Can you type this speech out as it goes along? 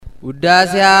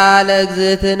ውዳሴያ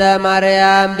ለእግዝእትነ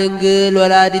ማርያም ድንግል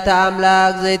ወላዲተ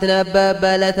አምላክ ዘይትነበብ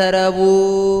በዕለተ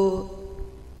ረቡዕ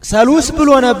ሰሉስ ብሎ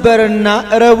ነበርና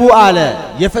ረቡዕ አለ።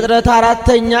 የፍጥረት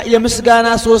አራተኛ የምስጋና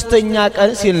ሶስተኛ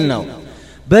ቀን ሲል ነው።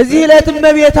 በዚህ ዕለት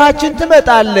እመቤታችን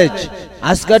ትመጣለች።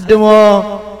 አስቀድሞ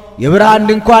የብርሃን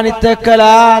ድንኳን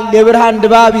ይተከላል፣ የብርሃን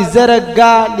ድባብ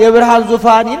ይዘረጋል፣ የብርሃን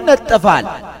ዙፋን ይነጠፋል።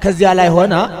 ከዚያ ላይ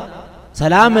ሆና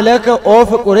ሰላም ለከ ኦ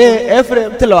ፍቁሬ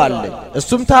ኤፍሬም ትለዋለች።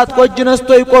 እሱም ታጥቆ እጅ ነስቶ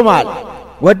ይቆማል።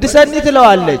 ወድሰኒ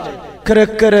ትለዋለች።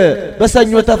 ክርክር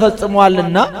በሰኞ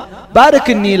ተፈጽሟልና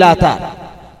ባርክኒ ይላታል።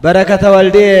 በረከተ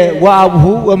ወልዴ ወአብሁ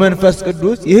ወመንፈስ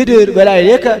ቅዱስ ይህድር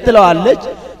በላዕሌከ ትለዋለች።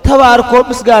 ተባርኮ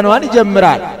ምስጋናዋን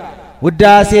ይጀምራል።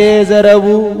 ውዳሴ ዘረቡ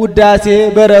ውዳሴ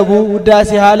በረቡ ውዳሴ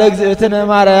ሃለ እግዝእትነ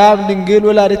ማርያም ድንግል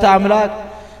ወላዲተ አምላክ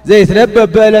ዘይትነበብ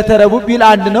በዕለተ ረቡዕ ቢል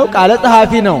አንድ ነው፣ ቃለ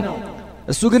ጸሐፊ ነው።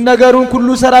 እሱ ግን ነገሩን ሁሉ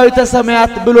ሰራዊተ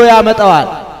ሰማያት ብሎ ያመጣዋል።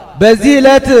 በዚህ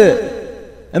ዕለት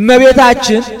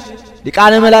እመቤታችን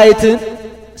ሊቃነ መላእክትን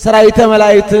ሰራዊተ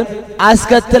መላእክትን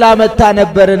አስከትላ መጣ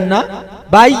ነበርና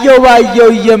ባየው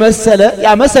እየመሰለ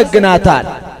ያመሰግናታል።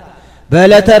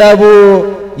 በዕለተ ረቡዕ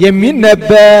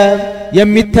የሚነበብ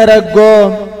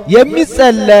የሚተረጎም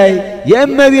የሚጸለይ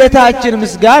የእመቤታችን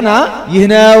ምስጋና ይህ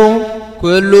ነው።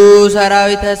 ኩሉ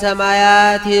ሰራዊተ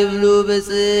ሰማያት ይብሉ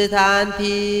ብጽዕት አንቲ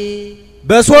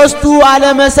በሦስቱ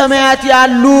ዓለመ ሰማያት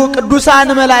ያሉ ቅዱሳን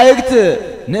መላእክት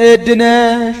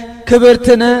ንዕድነሽ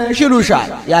ክብርትነሽ ይሉሻል፣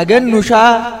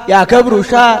 ያገኑሻል፣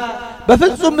 ያከብሩሻል፣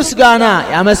 በፍጹም ምስጋና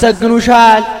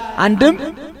ያመሰግኑሻል። አንድም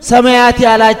ሰማያት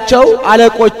ያላቸው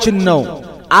አለቆችን ነው።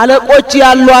 አለቆች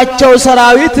ያሏቸው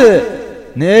ሰራዊት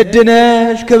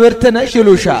ንዕድነሽ ክብርትነሽ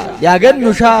ይሉሻል፣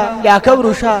 ያገኑሻል፣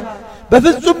 ያከብሩሻል፣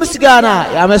 በፍጹም ምስጋና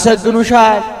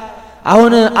ያመሰግኑሻል።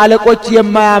 አሁን አለቆች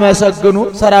የማያመሰግኑ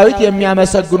ሰራዊት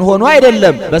የሚያመሰግኑ ሆኖ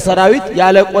አይደለም፣ በሰራዊት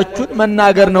ያለቆቹን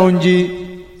መናገር ነው እንጂ።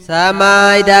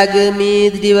 ሰማይ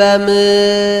ዳግሚት ዲበ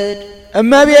ምድር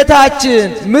እመቤታችን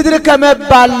ምድር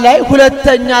ከመባል ላይ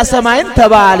ሁለተኛ ሰማይን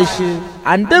ተባልሽ።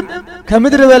 አንድም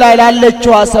ከምድር በላይ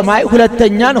ላለችዋ ሰማይ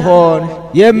ሁለተኛን ሆን።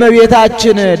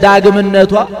 የእመቤታችን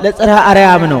ዳግምነቷ ለጽርሐ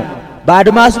አርያም ነው።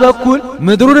 በአድማስ በኩል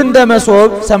ምድሩን እንደ መሶብ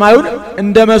ሰማዩን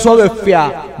እንደ መሶብ እፍያ፣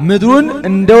 ምድሩን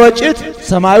እንደ ወጭት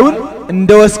ሰማዩን እንደ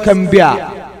ወስከምቢያ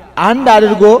አንድ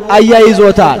አድርጎ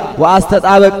አያይዞታል።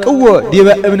 ወአስተጣበቅዎ ዲበ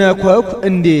እብነ ኮኩ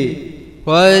እንዴ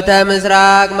ሆይተ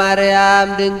ምስራቅ ማርያም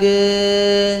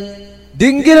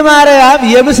ድንግል ማርያም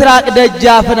የምስራቅ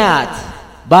ደጃፍ ናት።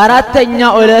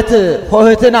 በአራተኛው ዕለት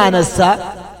ሆህትን አነሳ።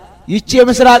 ይቺ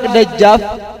የምስራቅ ደጃፍ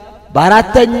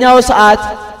በአራተኛው ሰዓት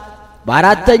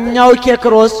በአራተኛው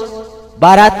ኬክሮስ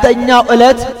በአራተኛው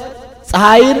ዕለት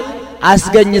ፀሐይን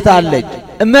አስገኝታለች።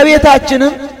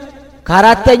 እመቤታችንም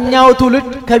ከአራተኛው ትውልድ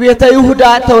ከቤተ ይሁዳ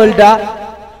ተወልዳ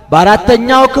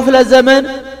በአራተኛው ክፍለ ዘመን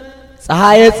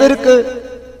ፀሐየ ጽድቅ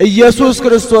ኢየሱስ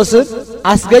ክርስቶስን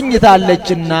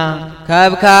አስገኝታለችና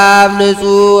ከብካብ ንጹሕ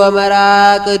ወመራ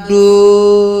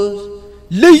ቅዱስ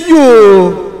ልዩ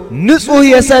ንጹሕ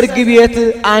የሰርግ ቤት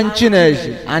አንቺ ነሽ።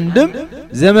 አንድም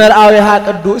ዘመርአዊሃ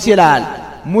ቅዱስ ይላል።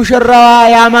 ሙሽራዋ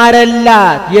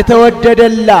ያማረላት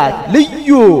የተወደደላት ልዩ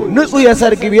ንጹሕ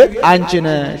የሰርግ ቤት አንቺ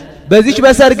ነሽ። በዚች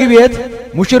በሰርግ ቤት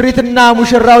ሙሽሪትና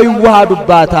ሙሽራው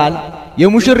ይዋሃዱባታል።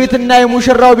 የሙሽሪትና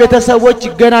የሙሽራው ቤተሰቦች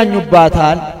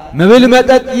ይገናኙባታል። መብል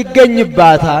መጠጥ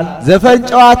ይገኝባታል። ዘፈን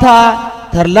ጨዋታ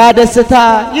ተድላ ደስታ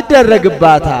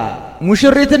ይደረግባታል።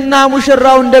 ሙሽሪትና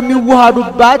ሙሽራው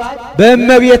እንደሚዋሃዱባት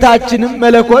በእመቤታችንም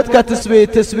መለኮት ከትስብእት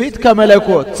ትስብእት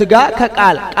ከመለኮት ሥጋ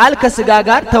ከቃል ቃል ከሥጋ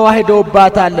ጋር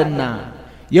ተዋህደውባታልና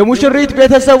የሙሽሪት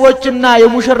ቤተሰቦችና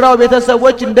የሙሽራው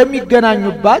ቤተሰቦች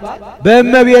እንደሚገናኙባት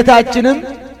በእመቤታችንም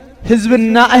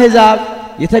ሕዝብና አሕዛብ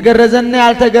የተገረዘና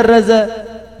ያልተገረዘ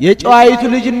የጨዋይቱ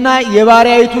ልጅና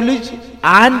የባሪያይቱ ልጅ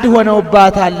አንድ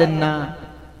ሆነውባታልና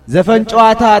ዘፈን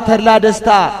ጨዋታ ተድላ ደስታ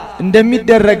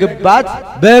እንደሚደረግባት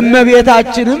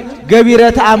በእመቤታችንም ገቢረ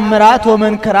ተአምራት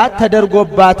ወመንከራት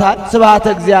ተደርጎባታል። ስብሐተ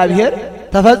እግዚአብሔር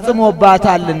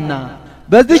ተፈጽሞባታልና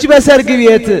በዚች በሰርግ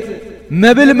ቤት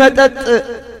መብል መጠጥ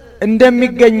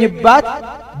እንደሚገኝባት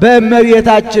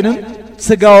በእመቤታችንም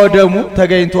ሥጋ ወደሙ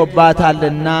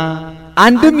ተገኝቶባታልና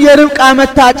አንድም የርብቃ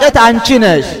መታጨት አንቺ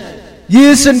ነሽ።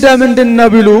 ይህስ እንደምንድነው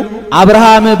ቢሉ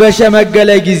አብርሃም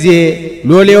በሸመገለ ጊዜ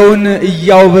ሎሌውን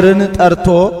ኢያዕብርን ጠርቶ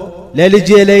ለልጄ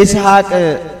ለይስሐቅ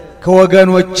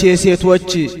ከወገኖቼ ሴቶች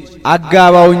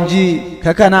አጋባው እንጂ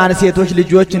ከከናን ሴቶች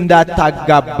ልጆች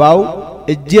እንዳታጋባው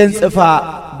እጄን ጽፋ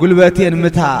ጉልበቴን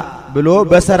ምታ ብሎ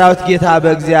በሰራዊት ጌታ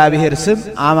በእግዚአብሔር ስም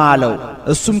አማለው።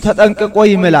 እሱም ተጠንቅቆ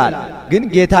ይምላል። ግን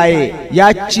ጌታዬ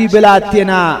ያቺ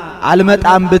ብላቴና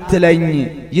አልመጣም ብትለኝ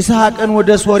ይስሐቅን ወደ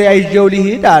ሶርያ ይዤው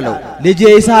ልሂድ አለው። ልጄ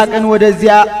ይስሐቅን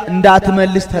ወደዚያ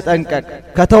እንዳትመልስ ተጠንቀቅ።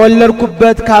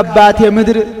 ከተወለድኩበት ከአባቴ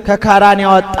ምድር ከካራን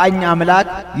ያወጣኝ አምላክ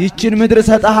ይችን ምድር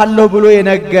እሰጥሃለሁ ብሎ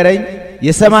የነገረኝ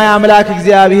የሰማይ አምላክ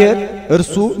እግዚአብሔር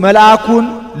እርሱ መልአኩን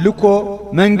ልኮ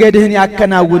መንገድህን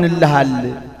ያከናውንልሃል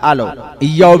አለው።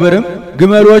 ኢያዕብርም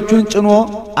ግመሎቹን ጭኖ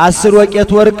 10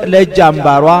 ወቄት ወርቅ ለእጅ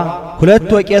አምባሯ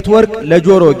 2 ወቄት ወርቅ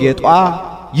ለጆሮ ጌጧ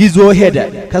ይዞ ሄደ።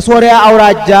 ከሶርያ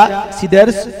አውራጃ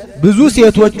ሲደርስ ብዙ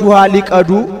ሴቶች ውሃ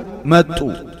ሊቀዱ መጡ።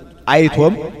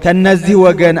 አይቶም ከነዚህ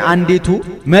ወገን አንዲቱ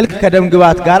መልክ ከደም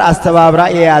ግባት ጋር አስተባብራ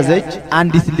የያዘች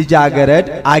አንዲት ልጃገረድ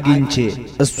አግኝቼ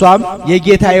እሷም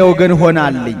የጌታዬ ወገን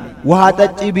ሆናልኝ ውሃ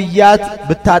ጠጪ ብያት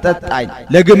ብታጠጣኝ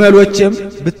ለግመሎችም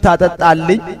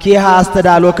ብታጠጣልኝ ኬሃ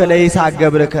አስተዳሎከ ለይስሐቅ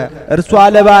ገብርከ እርሷ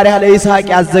ለባሪያ ለይስሐቅ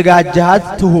ያዘጋጀሃት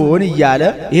ትሁን እያለ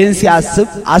ይህን ሲያስብ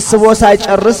አስቦ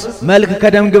ሳይጨርስ መልክ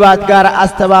ከደም ግባት ጋር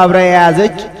አስተባብራ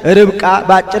የያዘች ርብቃ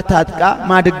ባጭር ታጥቃ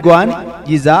ማድጓን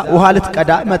ይዛ ውሃ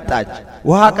ልትቀዳ መጣች።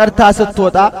 ውሃ ቀርታ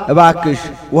ስትወጣ እባክሽ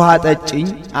ውሃ ጠጪኝ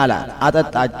አላት።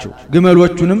 አጠጣችው።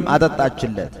 ግመሎቹንም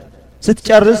አጠጣችለት።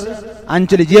 ስትጨርስ አንቺ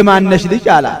ልጅ የማነሽ ልጅ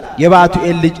አላት።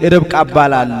 የባቱኤል ልጅ ርብቃ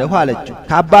እባላለሁ አለችው።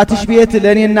 ከአባትሽ ቤት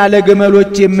ለእኔና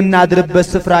ለግመሎች የምናድርበት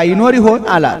ስፍራ ይኖር ይሆን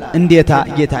አላት። እንዴታ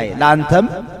ጌታዬ፣ ለአንተም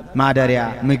ማደሪያ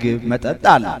ምግብ መጠጥ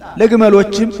አለ፣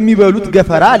 ለግመሎችም የሚበሉት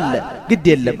ገፈራ አለ፣ ግድ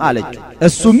የለም አለችው።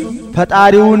 እሱም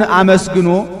ፈጣሪውን አመስግኖ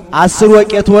 10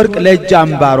 ወቄት ወርቅ ለእጅ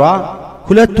አምባሯ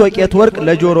 2 ወቄት ወርቅ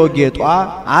ለጆሮ ጌጧ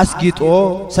አስጊጦ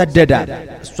ሰደዳት።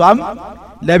 እሷም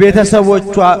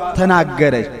ለቤተሰቦቿ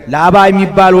ተናገረች። ላባ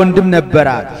የሚባል ወንድም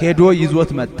ነበራት። ሄዶ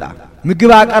ይዞት መጣ።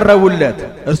 ምግብ አቀረቡለት።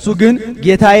 እርሱ ግን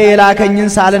ጌታዬ የላከኝን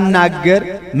ሳልናገር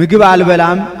ምግብ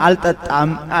አልበላም አልጠጣም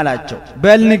አላቸው።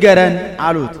 በል ንገረን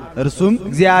አሉት። እርሱም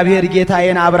እግዚአብሔር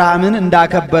ጌታዬን አብርሃምን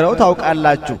እንዳከበረው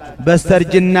ታውቃላችሁ።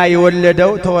 በስተርጅና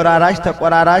የወለደው ተወራራሽ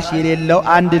ተቆራራሽ የሌለው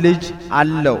አንድ ልጅ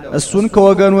አለው። እሱን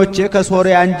ከወገኖቼ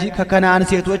ከሶርያ እንጂ ከከናን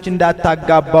ሴቶች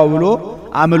እንዳታጋባው ብሎ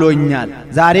አምሎኛል።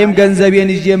 ዛሬም ገንዘቤን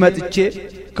ይዤ መጥቼ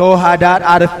ከውሃ ዳር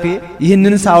አርፌ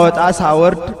ይህንን ሳወጣ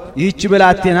ሳወርድ ይህች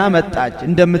ብላቴና መጣች።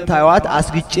 እንደምታዩት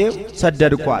አስግጬ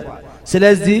ሰደድኳት።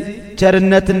 ስለዚህ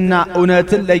ቸርነትና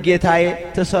እውነትን ለጌታዬ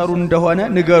ትሰሩ እንደሆነ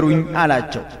ንገሩኝ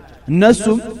አላቸው።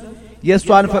 እነሱም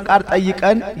የእሷን ፈቃድ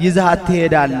ጠይቀን ይዘሃት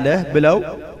ትሄዳለህ ብለው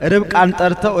ርብቃን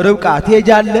ጠርተው ርብቃ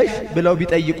ትሄጃለሽ ብለው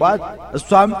ቢጠይቋት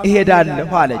እሷም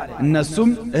እሄዳለሁ አለች። እነሱም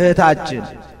እህታችን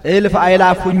እልፍ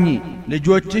አይላፉኝ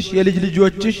ልጆችሽ የልጅ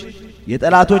ልጆችሽ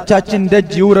የጠላቶቻችን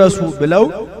ደጅ ይውረሱ ብለው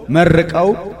መርቀው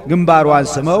ግንባሯን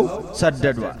ስመው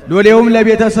ሰደዷል። ሎሌውም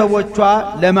ለቤተሰቦቿ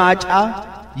ለማጫ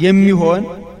የሚሆን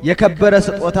የከበረ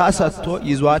ስጦታ ሰጥቶ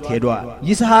ይዟት ሄዷል።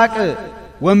 ይስሐቅ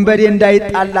ወንበዴ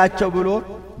እንዳይጣላቸው ብሎ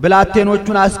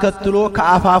ብላቴኖቹን አስከትሎ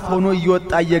ከአፋፍ ሆኖ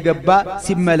እየወጣ እየገባ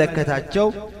ሲመለከታቸው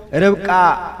ርብቃ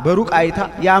በሩቅ አይታ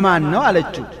ያማን ነው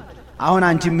አለችው። አሁን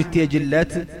አንቺ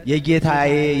የምትሄጂለት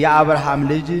የጌታዬ የአብርሃም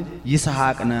ልጅ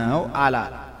ይስሐቅ ነው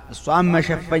አላት። እሷም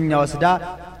መሸፈኛ ወስዳ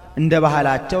እንደ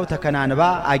ባህላቸው ተከናንባ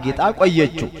አጊጣ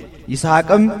ቆየችው።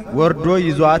 ይስሐቅም ወርዶ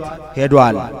ይዟት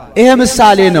ሄዷል። ይሄ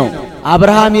ምሳሌ ነው።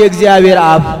 አብርሃም የእግዚአብሔር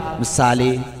አብ ምሳሌ፣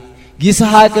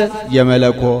 ይስሐቅ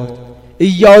የመለኮት፣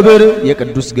 ኢያዕብር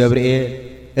የቅዱስ ገብርኤል፣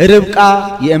 ርብቃ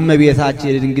የእመቤታችን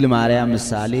የድንግል ማርያም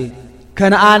ምሳሌ፣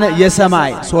 ከነዓን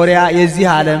የሰማይ ሶርያ የዚህ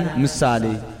ዓለም ምሳሌ፣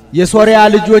 የሶርያ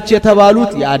ልጆች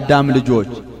የተባሉት የአዳም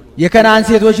ልጆች፣ የከነዓን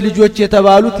ሴቶች ልጆች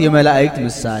የተባሉት የመላእክት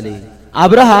ምሳሌ።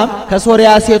 አብርሃም ከሶርያ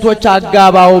ሴቶች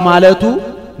አጋባው ማለቱ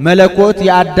መለኮት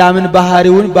የአዳምን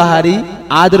ባህሪውን ባህሪ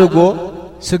አድርጎ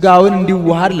ስጋውን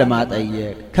እንዲዋሃድ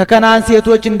ለማጠየቅ፣ ከከነዓን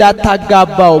ሴቶች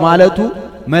እንዳታጋባው ማለቱ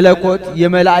መለኮት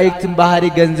የመላእክትን ባህሪ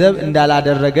ገንዘብ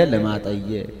እንዳላደረገ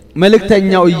ለማጠየቅ።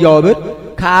 መልእክተኛው ኢያዕብር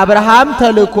ከአብርሃም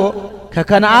ተልኮ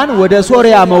ከከነዓን ወደ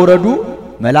ሶርያ መውረዱ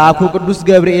መልአኩ ቅዱስ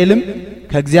ገብርኤልም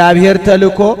ከእግዚአብሔር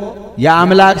ተልኮ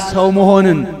የአምላክ ሰው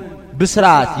መሆንን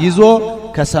ብስራት ይዞ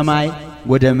ከሰማይ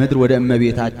ወደ ምድር ወደ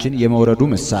እመቤታችን የመውረዱ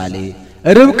ምሳሌ።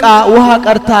 ርብቃ ውሃ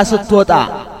ቀርታ ስትወጣ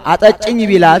አጠጭኝ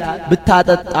ቢላት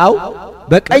ብታጠጣው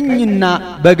በቀኝና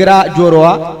በግራ ጆሮዋ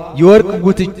የወርቅ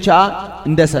ጉትቻ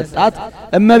እንደሰጣት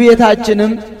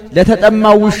እመቤታችንም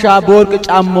ለተጠማው ውሻ በወርቅ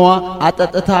ጫማዋ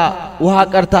አጠጥታ ውሃ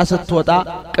ቀርታ ስትወጣ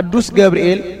ቅዱስ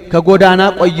ገብርኤል ከጎዳና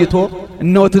ቆይቶ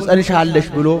እነሆ ትጸንሻለሽ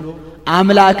ብሎ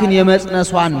አምላክን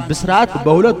የመጽነሷን ብስራት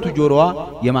በሁለቱ ጆሮዋ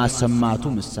የማሰማቱ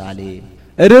ምሳሌ።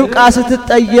 ርብቃ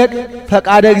ስትጠየቅ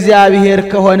ፈቃደ እግዚአብሔር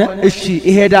ከሆነ እሺ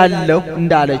እሄዳለሁ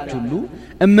እንዳለች ሁሉ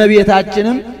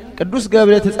እመቤታችንም ቅዱስ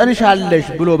ገብርኤል ትጸንሻለሽ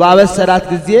ብሎ ባበሰራት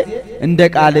ጊዜ እንደ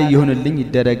ቃል ይሁንልኝ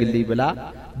ይደረግልኝ ብላ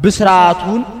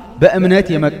ብስራቱን በእምነት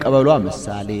የመቀበሏ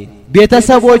ምሳሌ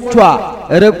ቤተሰቦቿ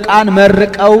ርብቃን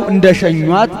መርቀው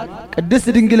እንደሸኟት ቅድስት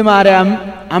ድንግል ማርያም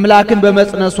አምላክን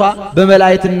በመጽነሷ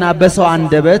በመላእክትና በሰው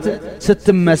አንደበት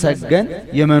ስትመሰገን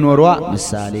የመኖሯ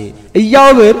ምሳሌ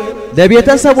ኢያዕብር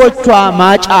ለቤተሰቦቿ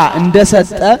ማጫ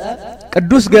እንደሰጠ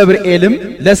ቅዱስ ገብርኤልም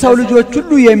ለሰው ልጆች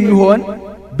ሁሉ የሚሆን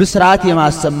ብስራት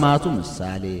የማሰማቱ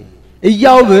ምሳሌ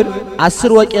ኢያዕብር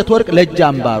 10 ወቄት ወርቅ ለእጅ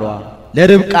አምባሯ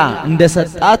ለርብቃ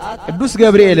እንደሰጣት ቅዱስ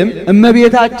ገብርኤልም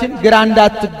እመቤታችን ግራ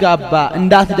እንዳትጋባ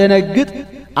እንዳትደነግጥ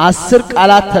 10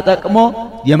 ቃላት ተጠቅሞ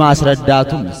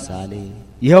የማስረዳቱ ምሳሌ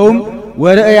ይኸውም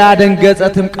ወርእያ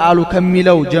ደንገጸትም ቃሉ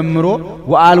ከሚለው ጀምሮ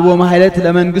ወአልቦ ማህለት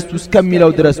ለመንግስቱ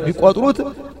እስከሚለው ድረስ ቢቆጥሩት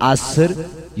 10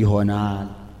 ይሆናል።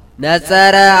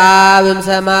 ነጸረ አብም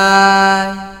ሰማይ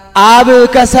አብ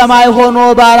ከሰማይ ሆኖ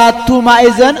በአራቱ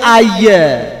ማዕዘን አየ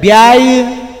ቢያይ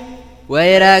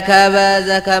ወይረከበ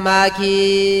ዘከማኪ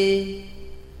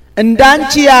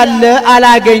እንዳንቺ ያለ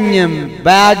አላገኘም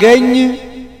ባያገኝ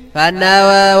ፈነወ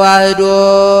ዋህዶ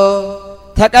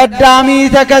ተቀዳሚ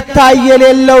ተከታይ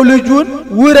የሌለው ልጁን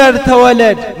ውረድ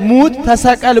ተወለድ ሙት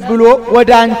ተሰቀል ብሎ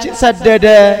ወዳንቺ ሰደደ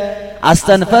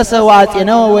አስተንፈሰ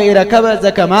ዋጤነው ወይረከበ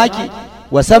ዘከማኪ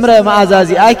ወሰምረ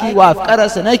ማዕዛዚአኪ ወአፍቀረ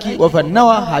ስነኪ ወፈነወ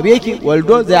ሀቤኪ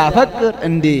ወልዶ ዘያፈቅር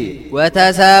እንዴ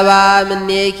ወተሰባ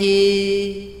ምኔኪ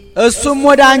እሱም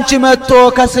ወደ አንቺ መጥቶ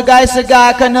ከስጋይ ስጋ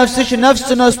ከነፍስሽ ነፍስ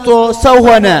ነስቶ ሰው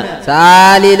ሆነ።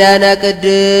 ሳሊ ለነ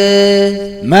ቅድስ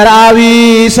መርአዊ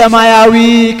ሰማያዊ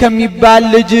ከሚባል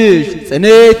ልጅሽ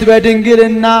ጽኔት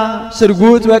በድንግልና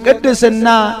ስርጉት በቅድስና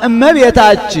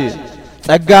እመቤታችን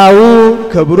ጸጋውን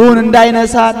ክብሩን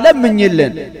እንዳይነሳ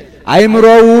ለምኝልን።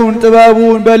 አይምሮውን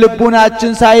ጥበቡን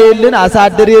በልቡናችን ሳይልን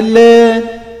አሳድርልን።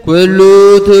 ኩሉ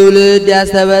ትውልድ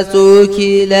ያስተበጹኪ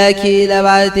ለኪ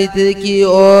ለባሕቲትኪ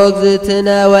ኦግዝእትነ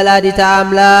ወላዲተ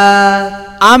አምላክ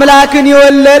አምላክን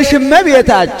የወለድሽ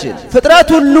እመቤታችን ፍጥረት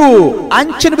ሁሉ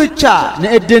አንቺን ብቻ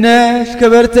ንዕድነሽ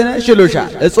ክብርትነሽ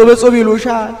ይሉሻል። እጹብ እጹብ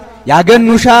ይሉሻል፣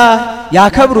 ያገኑሻል፣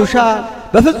 ያከብሩሻል፣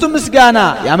 በፍጹም ምስጋና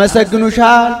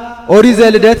ያመሰግኑሻል። ኦሪት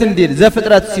ዘልደት እንዲል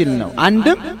ዘፍጥረት ሲል ነው።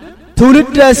 አንድም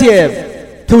ትውልደ ሴም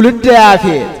ትውልደ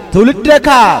ያፌት ትውልደ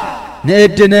ካም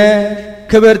ንዕድነሽ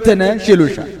ክብርትነሽ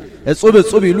ይሉሻል። እጹብ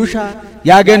እጹብ ይሉሻል፣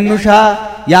 ያገኑሻል፣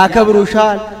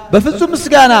 ያከብሩሻል፣ በፍጹም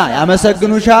ምስጋና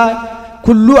ያመሰግኑሻል።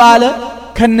 ኩሉ አለ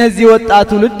ከነዚህ ወጣ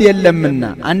ትውልድ የለምና።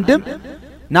 አንድም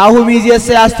ናሁም ይዜሰ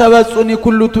ያስተበጹኒ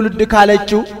ኩሉ ትውልድ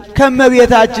ካለችው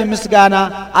ከመቤታችን ምስጋና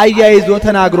አያይዞ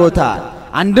ተናግሮታል።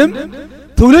 አንድም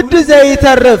ትውልድ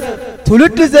ዘይተርፍ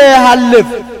ትውልድ ዘይሃልፍ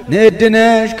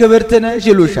ንዕድነሽ ክብርትነሽ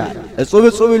ይሉሻል። እጹብ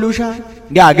እጹብ ይሉሻል፣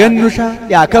 ያገኑሻል፣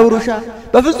 ያከብሩሻል፣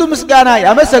 በፍጹም ምስጋና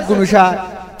ያመሰግኑሻል።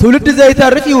 ትውልድ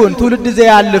ዘይተርፍ ይሁን ትውልድ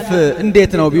ዘይሃልፍ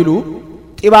እንዴት ነው ቢሉ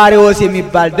ጢባሪዎስ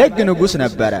የሚባል ደግ ንጉሥ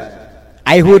ነበረ።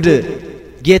 አይሁድ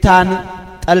ጌታን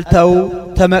ጠልተው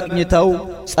ተመቅኝተው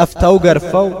ጸፍተው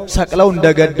ገርፈው ሰቅለው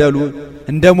እንደገደሉ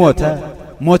እንደሞተ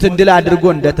ሞትን ድል አድርጎ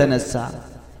እንደተነሳ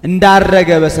እንዳረገ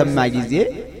በሰማ ጊዜ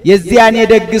የዚያን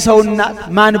የደግ ሰው እናት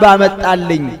ማን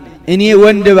ባመጣልኝ እኔ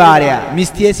ወንድ ባሪያ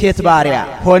ሚስቴ ሴት ባሪያ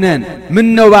ሆነን ምን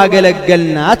ነው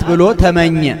ባገለገልናት ብሎ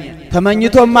ተመኘ።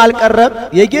 ተመኝቶም አልቀረም።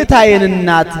 የጌታዬን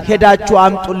እናት ሄዳችሁ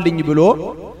አምጡልኝ ብሎ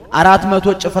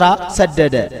 400 ጭፍራ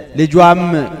ሰደደ። ልጇም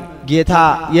ጌታ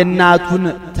የእናቱን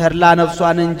ተርላ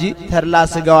ነፍሷን እንጂ ተርላ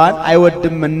ስጋዋን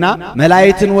አይወድምና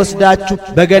መላእክትን ወስዳችሁ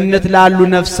በገነት ላሉ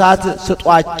ነፍሳት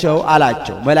ስጧቸው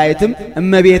አላቸው። መላእክትም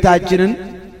እመቤታችንን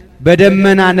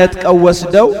በደመና ነጥቀው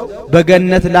ወስደው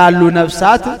በገነት ላሉ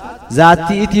ነፍሳት ዛቲ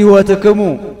ኢቲ ሕይወትክሙ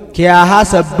ኪያሃ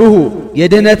ሰብሁ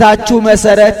የድኅነታችሁ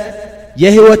መሰረት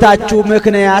የሕይወታችሁ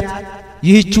ምክንያት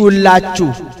ይህችውላችሁ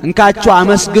እንካችሁ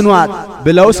አመስግኗት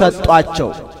ብለው ሰጧቸው።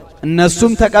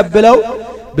 እነሱም ተቀብለው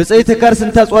ብጽዕት ከርስ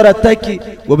እንተ ጾረተኪ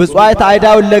ወብጽዋት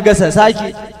አይዳው ለገሰሳኪ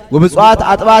ወብጽዋት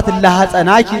አጥባት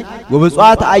ለሐፀናኪ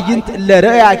ወብጽዋት አይንት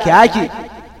ለረያኪያኪ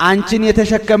አንቺን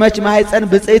የተሸከመች ማህፀን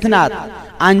ብጽዕት ናት።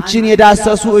 አንቺን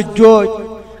የዳሰሱ እጆች፣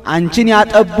 አንቺን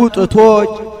ያጠቡ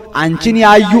ጡቶች፣ አንቺን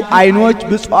ያዩ አይኖች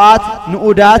ብጽዋት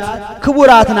ንዑዳት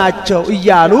ክቡራት ናቸው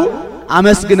እያሉ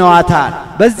አመስግነዋታል።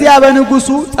 በዚያ በንጉሱ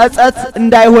ጸጸት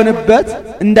እንዳይሆንበት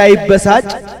እንዳይበሳጭ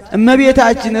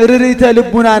እመቤታችን ርሪተ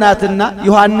ልቡና ናትና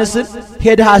ዮሐንስን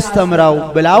ሄደህ አስተምረው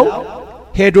ብላው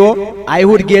ሄዶ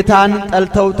አይሁድ ጌታን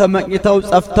ጠልተው ተመቅኝተው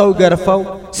ጸፍተው ገርፈው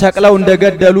ሰቅለው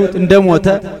እንደገደሉት እንደሞተ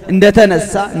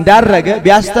እንደተነሳ እንዳረገ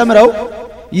ቢያስተምረው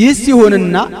ይህ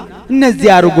ሲሆንና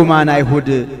እነዚያ ርጉማን አይሁድ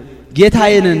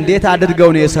ጌታዬን እንዴት አድርገው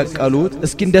ነው የሰቀሉት?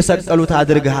 እስኪ እንደሰቀሉት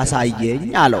አድርገህ አሳየኝ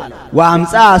አለው።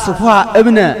 ወአምጻ ስፏ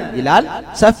እብነ ይላል።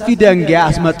 ሰፊ ደንጋይ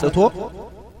አስመጥቶ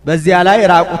በዚያ ላይ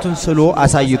ራቁቱን ስሎ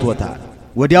አሳይቶታል።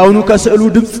 ወዲያውኑ ከስዕሉ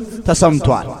ድምፅ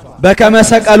ተሰምቷል። በከመ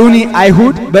ሰቀሉኒ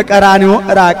አይሁድ በቀራንዮ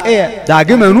ራቀየ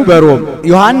ዳግመኑ በሮም።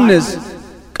 ዮሐንስ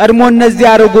ቀድሞ እነዚያ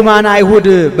ርጉማን አይሁድ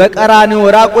በቀራንዮ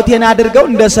ራቁቴን አድርገው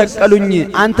እንደሰቀሉኝ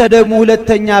አንተ ደግሞ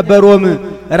ሁለተኛ በሮም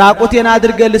ራቁቴን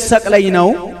አድርገህ ልትሰቅለኝ ነው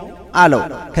አለው።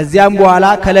 ከዚያም በኋላ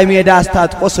ከለሜዳ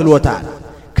አስታጥቆ ስሎታል።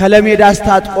 ከለሜዳ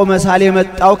አስታጥቆ መሳል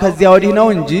የመጣው ከዚያ ወዲህ ነው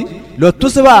እንጂ ሎቱ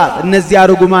ስብሐት እነዚያ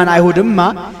ርጉማን አይሁድማ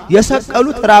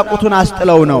የሰቀሉት ራቁቱን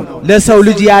አስጥለው ነው፣ ለሰው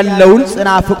ልጅ ያለውን ጽና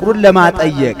ፍቅሩን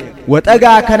ለማጠየቅ። ወጠጋ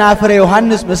ከናፍረ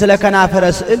ዮሐንስ ምስለ ከናፍረ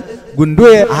ስዕል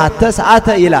ጉንዶየ አሐተ ሰዓተ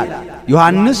ይላል።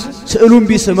 ዮሐንስ ስዕሉን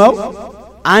ቢስመው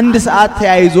 1 ሰዓት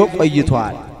ተያይዞ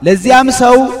ቆይቷል። ለዚያም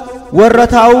ሰው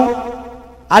ወረታው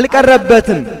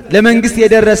አልቀረበትም። ለመንግስት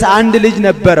የደረሰ አንድ ልጅ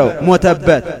ነበረው፣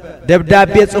 ሞተበት።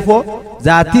 ደብዳቤ ጽፎ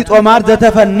ዛቲ ጦማር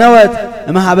ዘተፈነወት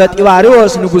እምኀበ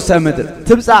ጢባርዮስ ንጉሠ ምድር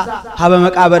ትብጻ ኀበ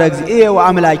መቃብረ እግዚእየ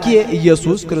ወአምላኪየ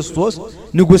ኢየሱስ ክርስቶስ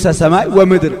ንጉሠ ሰማይ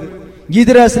ወምድር።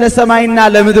 ይድረስ ለሰማይና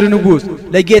ለምድር ንጉሥ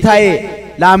ለጌታዬ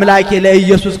ለአምላኬ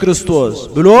ለኢየሱስ ክርስቶስ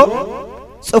ብሎ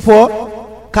ጽፎ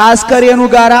ከአስከሬኑ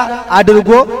ጋር አድርጎ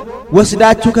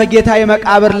ወስዳችሁ ከጌታዬ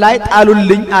መቃብር ላይ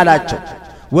ጣሉልኝ አላቸው።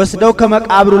 ወስደው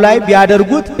ከመቃብሩ ላይ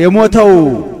ቢያደርጉት የሞተው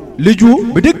ልጁ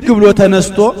ብድግ ብሎ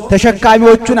ተነስቶ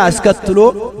ተሸካሚዎቹን አስከትሎ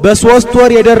በ3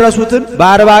 ወር የደረሱትን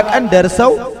በ40 ቀን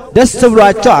ደርሰው ደስ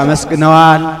ብሏቸው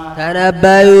አመስግነዋል።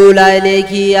 ተነበዩ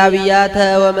ላዕሌኪ አብያተ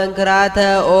ወመንክራተ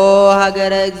ኦ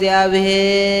ሀገረ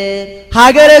እግዚአብሔር።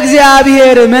 ሀገረ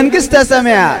እግዚአብሔር መንግሥተ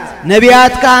ሰማያት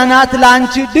ነቢያት ካህናት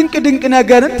ላንቺ ድንቅ ድንቅ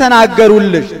ነገርን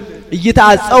ተናገሩልሽ።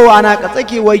 እይታጸው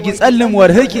አናቅጽኪ ወይጸልም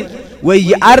ወርህኪ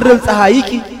ወይዓርብ ፀሐይኪ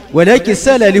ወለኪ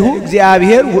ሰለሊሁ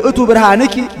እግዚአብሔር ውእቱ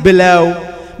ብርሃንኪ ብለው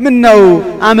ምን ነው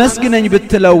አመስግነኝ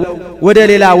ብትለው ወደ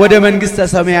ሌላ ወደ መንግሥተ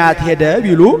ሰማያት ሄደ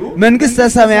ቢሉ መንግሥተ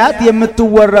ሰማያት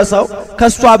የምትወረሰው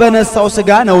ከሷ በነሳው ሥጋ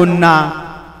ነውና።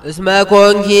 እስመ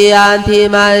ኮንኪ አንቲ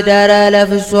ማኅደረ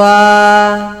ለፍስዋ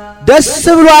ደስ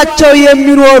ብሏቸው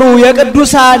የሚኖሩ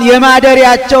የቅዱሳን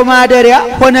የማደሪያቸው ማደሪያ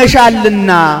ሆነሻልና።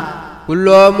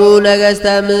 ሁሎሙ ነገሥተ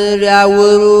ምድር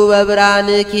ያውሩ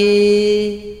በብርሃንኪ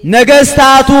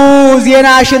ነገሥታቱ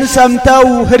ዜናሽን ሰምተው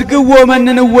ህድግዎ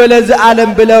መንንዎ ለዝ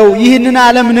ዓለም ብለው ይህንን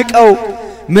ዓለም ንቀው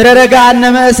ምረረ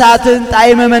ገሃነመ እሳትን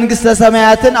ጣዕመ መንግሥተ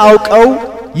ሰማያትን አውቀው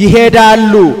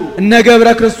ይሄዳሉ። እነ ገብረ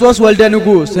ክርስቶስ ወልደ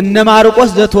ንጉሥ እነ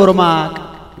ማርቆስ ዘቶርማቅ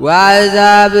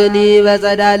ወአሕዛብኒ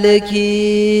በጸዳልኪ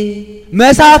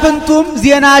መሳፍንቱም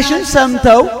ዜናሽን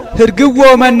ሰምተው ህድግዎ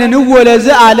መንንዎ ለዝ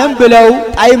ዓለም ብለው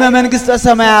ጣዕመ መንግሥተ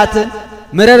ሰማያትን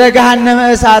ምረረ ገሃነመ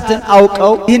እሳትን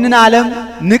አውቀው ይህንን ዓለም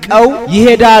ንቀው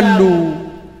ይሄዳሉ።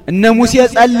 እነ ሙሴ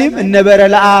ጸሊም እነ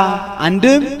በረለዓ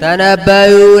አንድም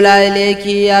ተነበዩ ላዕሌኪ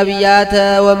አብያተ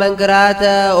ወመንክራተ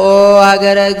ኦ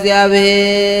ሀገረ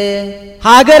እግዚአብሔር።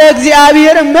 ሀገረ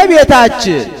እግዚአብሔር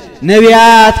እመቤታችን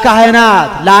ነቢያት ካህናት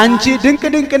ላንቺ ድንቅ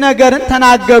ድንቅ ነገርን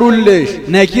ተናገሩልሽ።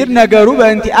 ነኪር ነገሩ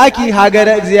በእንቲአኪ ሀገረ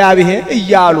እግዚአብሔር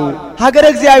እያሉ ሀገረ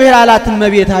እግዚአብሔር አላት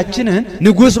እመቤታችንን።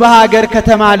 ንጉሥ በሀገር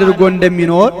ከተማ አድርጎ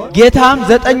እንደሚኖር ጌታም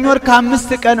 9 ወር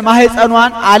ከ5 ቀን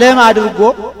ማኅፀኗን ዓለም አድርጎ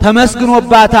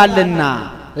ተመስግኖባታልና።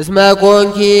 እስመ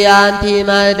ኮንኪ አንቲ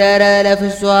ማኅደረ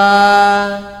ለፍስዋ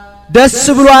ደስ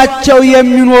ብሏቸው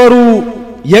የሚኖሩ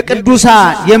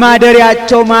የቅዱሳን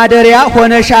የማደሪያቸው ማደሪያ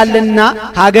ሆነሻልና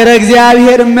ሀገረ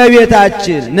እግዚአብሔር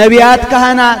እመቤታችን ነቢያት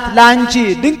ካህናት ላንቺ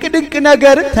ድንቅ ድንቅ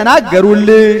ነገር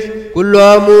ተናገሩልሽ።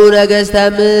 ኩሎሙ ነገሥተ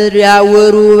ምድር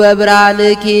ያውሩ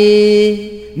በብርሃንኪ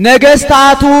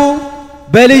ነገሥታቱ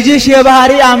በልጅሽ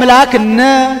የባህሪ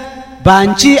አምላክነት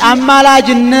ባንቺ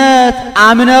አማላጅነት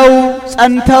አምነው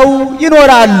ጸንተው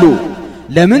ይኖራሉ።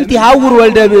 ለምን ትሐውር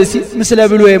ወልደ ብእሲ ምስለ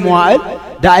ብሎ የመዋዕል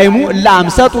ዳይሙ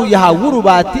ለአምሰጡ ይሐውሩ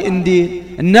ባቲ እንዲል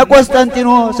እነ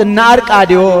ቆስጠንጢኖስ እነ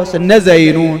አርቃዲዮስ እነ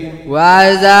ዘይኑን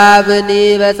ወአሕዛብኒ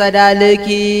በጸዳልኪ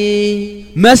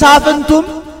መሳፍንቱም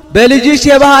በልጅሽ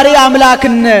የባህሪ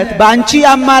አምላክነት ባንቺ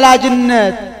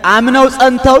አማላጅነት አምነው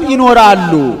ጸንተው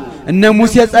ይኖራሉ። እነ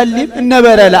ሙሴ ጸሊም እነ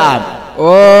በረለዓም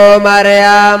ኦ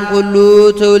ማርያም ኩሉ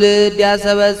ትውልድ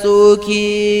ያሰበጽኡኪ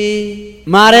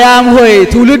ማርያም ሆይ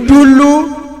ትውልድ ሁሉ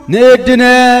ንዕድ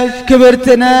ነሽ ክብርት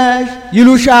ነሽ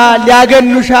ይሉሻል፣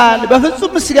 ያገኑሻል፣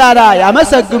 በፍጹም ምስጋና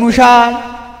ያመሰግኑሻል።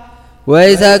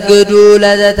 ወይሰግዱ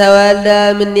ለዘተወልደ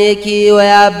እምኔኪ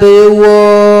ወያብይዎ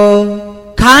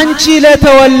ካንቺ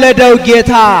ለተወለደው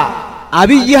ጌታ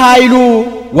አብይ ኃይሉ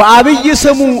ወአብይ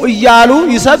ስሙ እያሉ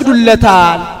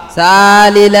ይሰግዱለታል።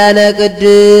 ሰአሊ ለነ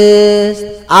ቅድስት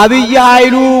አብይ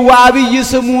ኃይሉ ወአብይ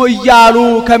ስሙ እያሉ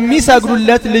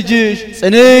ከሚሰግዱለት ልጅሽ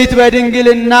ጽንዕት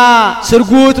በድንግልና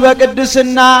ስርጉት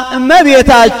በቅድስና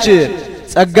እመቤታችን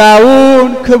ጸጋውን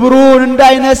ክብሩን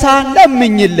እንዳይነሳን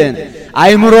ለምኝልን።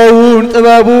 አይምሮውን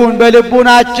ጥበቡን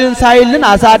በልቡናችን ሳይልን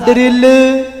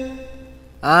አሳድሪልን።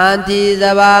 አንቲ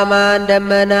ዘባማን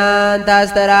ደመናን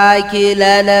ታስተራኪ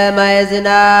ለነ ማየ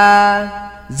ዝናብ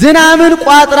ዝናምን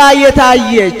ቋጥራ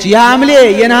የታየች የሐምሌ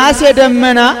የነሐሴ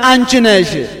ደመና አንቺ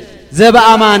ነሽ።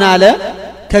 ዘበአማን አለ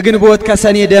ከግንቦት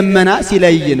ከሰኔ ደመና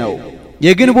ሲለይ ነው።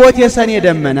 የግንቦት የሰኔ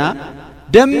ደመና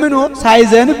ደምኖ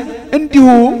ሳይዘንብ እንዲሁ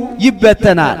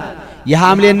ይበተናል።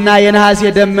 የሐምሌና የነሐሴ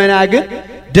ደመና ግን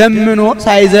ደምኖ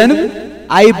ሳይዘንብ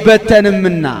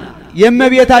አይበተንምና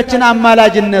የእመቤታችን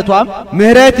አማላጅነቷም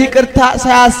ምሕረት ይቅርታ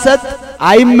ሳያሰጥ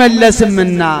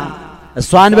አይመለስምና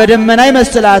እሷን በደመና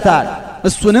ይመስላታል።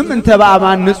 እሱንም እንተ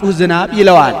በአማን ንጹሕ ዝናብ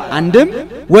ይለዋል። አንድም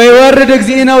ወይ ወርድ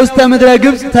እግዚእነ ውስተ ምድረ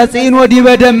ግብፅ ተጽዕኖ ዲበ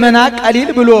ደመና ቀሊል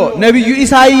ብሎ ነቢዩ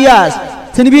ኢሳይያስ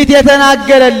ትንቢት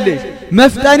የተናገረልሽ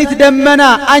መፍጠኒት ደመና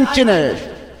አንቺ ነሽ።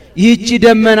 ይህቺ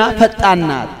ደመና ፈጣን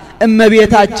ናት።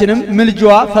 እመቤታችንም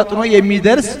ምልጃዋ ፈጥኖ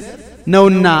የሚደርስ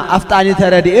ነውና አፍጣኒተ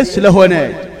ረድኤት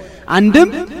ስለሆነች አንድም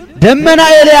ደመና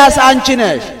ኤልያስ አንቺ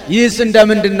ነሽ። ይህስ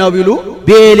እንደምንድነው ቢሉ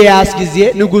በኤልያስ ጊዜ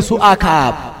ንጉሡ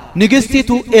አክዓብ ንግሥቲቱ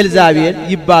ኤልዛቤል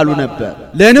ይባሉ ነበር።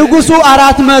 ለንጉሡ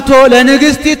 400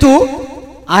 ለንግሥቲቱ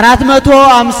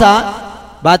 450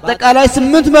 በአጠቃላይ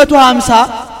 850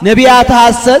 ነቢያተ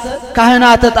ሐሰት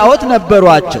ካህናተ ጣዖት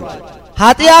ነበሯቸው።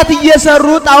 ኃጢአት እየሰሩ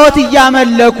ጣዖት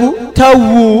እያመለኩ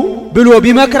ተዉ ብሎ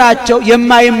ቢመክራቸው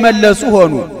የማይመለሱ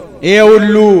ሆኑ። ይሄ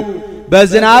ሁሉ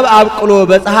በዝናብ አብቅሎ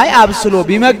በፀሐይ አብስሎ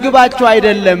ቢመግባቸው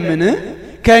አይደለምን?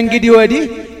 ከእንግዲህ ወዲህ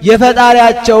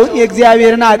የፈጣሪያቸውን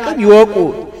የእግዚአብሔርን አቅም ይወቁ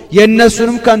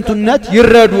የእነሱንም ከንቱነት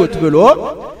ይረዱት ብሎ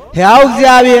ሕያው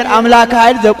እግዚአብሔር አምላከ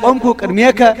ኃይል ዘቆምኩ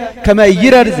ቅድሜከ ከመ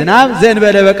ይረድ ዝናብ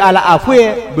ዘእንበለ በቃለ አፉየ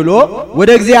ብሎ ወደ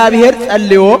እግዚአብሔር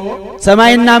ጸልዮ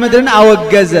ሰማይና ምድርን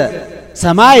አወገዘ።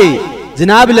 ሰማይ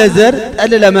ዝናብ ለዘር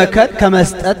ጠል ለመከር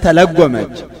ከመስጠት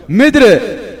ተለጎመች። ምድር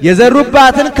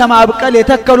የዘሩባትን ከማብቀል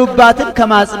የተከሉባትን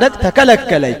ከማጽደቅ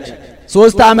ተከለከለች።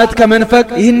 3 ዓመት ከመንፈቅ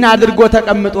ይህን አድርጎ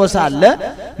ተቀምጦ ሳለ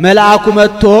መልአኩ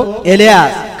መጥቶ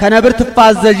ኤልያስ ከነብር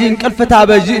ትፋዘዢ እንቅልፍ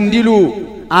ታበዢ እንዲሉ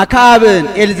አክዓብን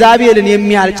ኤልዛቤልን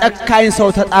የሚያል ጨካኝ ሰው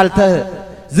ተጣልተህ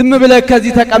ዝም ብለህ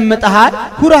ከዚህ ተቀምጠሃል።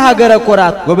 ሁረ ሀገረ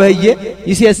ኮራት ወበህዬ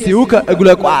ይሴስዩከ እጉለ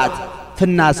ቋት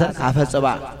ፍናሰር ካፈጽባ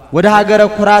ወደ ሀገረ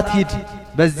ኮራት ሂድ፣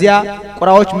 በዚያ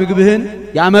ቁራዎች ምግብህን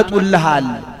ያመጡልሃል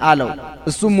አለው።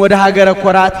 እሱም ወደ ሀገረ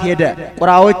ኮራት ሄደ።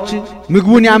 ቁራዎች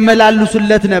ምግቡን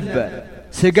ያመላልሱለት ነበር።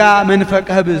 ሥጋ መንፈቀ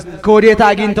ህብስት ከወዴት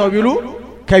አግኝተው ቢሉ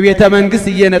ከቤተ መንግሥት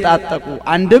እየነጣጠቁ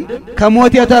አንድም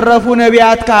ከሞት የተረፉ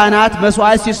ነቢያት ካህናት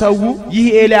መሥዋዕት ሲሰዉ ይህ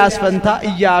ኤልያስ ፈንታ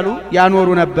እያሉ ያኖሩ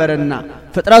ነበርና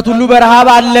ፍጥረት ሁሉ በረሃብ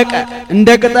አለቀ፣ እንደ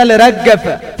ቅጠል ረገፈ።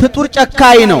 ፍጡር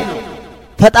ጨካኝ ነው፣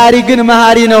 ፈጣሪ ግን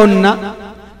መሐሪ ነውና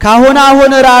ካሁን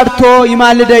አሁን ራርቶ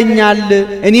ይማልደኛል፣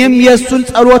 እኔም የሱን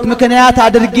ጸሎት ምክንያት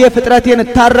አድርጌ ፍጥረቴን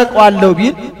እታረቀዋለሁ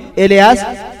ቢል ኤልያስ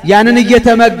ያንን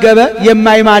እየተመገበ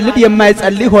የማይማልድ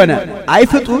የማይጸልይ ሆነ። አይ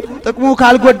ፍጡር ጥቅሙ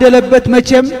ካልጎደለበት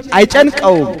መቼም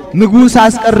አይጨንቀውም፣ ምግቡን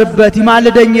ሳስቀርበት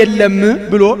ይማልደኝ የለም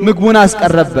ብሎ ምግቡን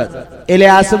አስቀረበት።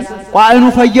 ኤልያስም ቋዕኑ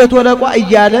ፈየቶ ለቋ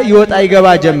እያለ ይወጣ ይገባ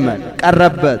ጀመር።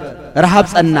 ቀረበት፣ ረሃብ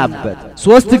ጸናበት።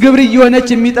 3 ግብር እየሆነች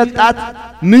የሚጠጣት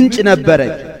ምንጭ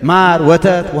ነበረች፣ ማር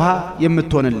ወተት ውሃ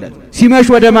የምትሆንለት። ሲመሽ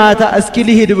ወደ ማታ እስኪ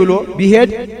ልሂድ ብሎ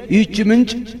ቢሄድ ይህች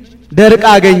ምንጭ ደርቃ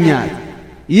አገኛት።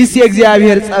 ይህስ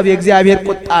የእግዚአብሔር ጸብ የእግዚአብሔር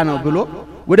ቁጣ ነው ብሎ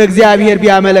ወደ እግዚአብሔር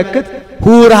ቢያመለክት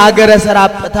ሁር ሀገረ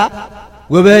ሰራጵታ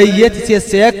ወበየት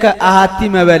ሲሰየከ አሃቲ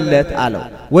መበለት አለው።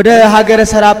 ወደ ሀገረ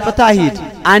ሰራጵታ ሂድ፣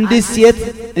 አንዲት ሴት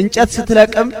እንጨት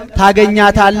ስትለቅም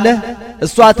ታገኛታለህ፣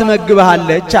 እሷ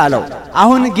ትመግብሃለች አለው።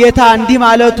 አሁን ጌታ እንዲህ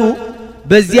ማለቱ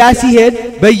በዚያ ሲሄድ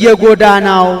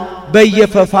በየጎዳናው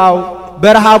በየፈፋው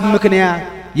በረሃብ ምክንያት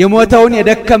የሞተውን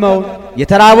የደከመውን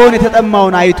የተራበውን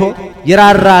የተጠማውን አይቶ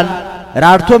ይራራል፣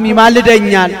 ራርቶም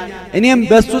ይማልደኛል፣ እኔም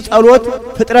በሱ ጸሎት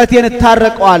ፍጥረቴን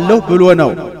እታረቀዋለሁ ብሎ ነው።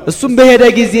 እሱም በሄደ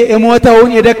ጊዜ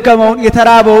የሞተውን የደከመውን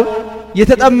የተራበውን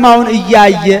የተጠማውን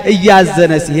እያየ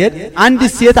እያዘነ ሲሄድ አንድ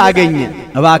ሴት አገኘ።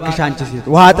 እባክሽ አንቺ ሴት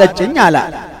ውሃ ጠጭኝ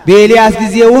አላት። በኤልያስ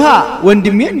ጊዜ ውሃ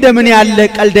ወንድሜ እንደምን ያለ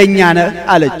ቀልደኛ ነህ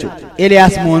አለችው።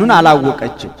 ኤልያስ መሆኑን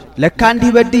አላወቀችም። ለካ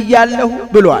እንዲህ በድያለሁ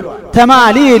ብሏል።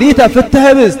 ተማሊሊ ተፍትህ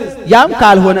ህብስት፣ ያም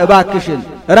ካልሆነ እባክሽን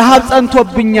ረሃብ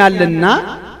ጸንቶብኛልና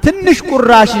ትንሽ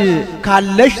ቁራሽ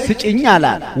ካለሽ ስጭኝ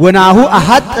አላት። ወናሁ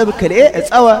አሐጥብ ክልኤ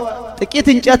እጸወ፣ ጥቂት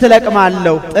እንጨት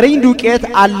ለቅማለሁ፣ ጥርኝ ዱቄት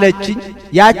አለችኝ፣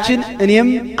 ያችን እኔም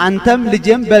አንተም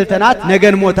ልጄም በልተናት ነገ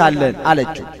እንሞታለን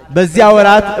አለችው። በዚያ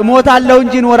ወራት እሞታለሁ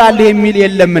እንጂ እኖራለሁ የሚል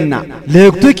የለምና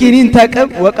ልህቅቱኪኒ እንተቅብ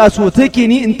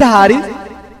ወቀሱትኪኒ እንተ ሐሪጽ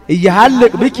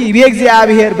እያሃልቅ ብኪ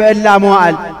በእግዚአብሔር በእላ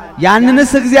መዋዕል፣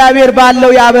 ያንንስ እግዚአብሔር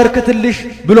ባለው ያበርክትልሽ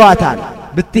ብሏታል።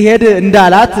 ብትሄድ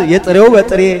እንዳላት የጥሬው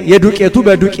በጥሬ የዱቄቱ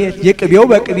በዱቄት የቅቤው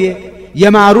በቅቤ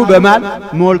የማሩ በማል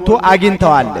ሞልቶ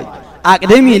አግኝተዋለች።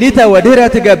 አቅድሚ ሊተ ወድህረ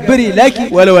ትገብሪ ለኪ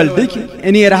ወለወልድኪ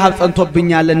እኔ ረሃብ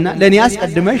ጸንቶብኛልና ለኔ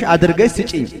አስቀድመሽ አድርገሽ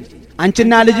ስጪኝ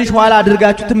አንቺና ልጅሽ ኋላ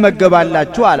አድርጋችሁ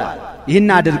ትመገባላችሁ አላ ይህን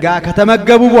አድርጋ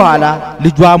ከተመገቡ በኋላ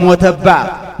ልጇ ሞተባ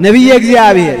ነቢየ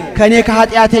እግዚአብሔር ከኔ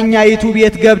ከኃጢአተኛይቱ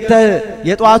ቤት ገብተህ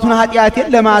የጧቱን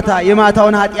ኃጢአቴን ለማታ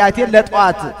የማታውን ኃጢአቴን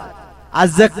ለጧት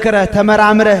አዘክረህ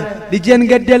ተመራምረህ ልጄን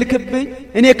ገደልክብኝ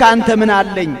እኔ ካንተ ምን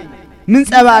አለኝ ምን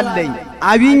ጸባለኝ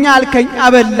አብይኛ አልከኝ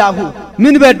አበላሁ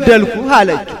ምን በደልኩ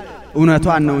አለች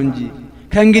እውነቷን ነው እንጂ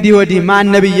ከእንግዲህ ወዲህ ማን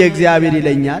ነቢየ እግዚአብሔር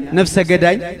ይለኛል ነፍሰ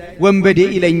ገዳይ ወንበዴ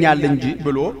ይለኛል እንጂ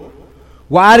ብሎ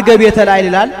ወአርገ ቤተ ላይ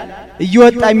ይላል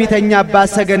እየወጣ የሚተኛባት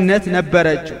ሰገነት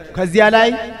ነበረች ከዚያ ላይ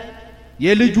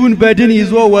የልጁን በድን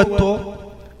ይዞ ወጥቶ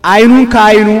አይኑን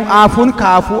ከአይኑ አፉን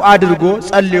ከአፉ አድርጎ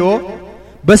ጸልዮ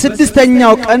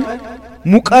በስድስተኛው ቀን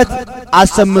ሙቀት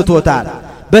አሰምቶታል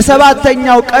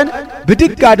በሰባተኛው ቀን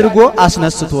ብድግ አድርጎ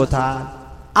አስነስቶታል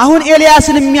አሁን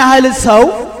ኤልያስን የሚያህል ሰው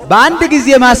በአንድ ጊዜ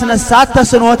ማስነሳት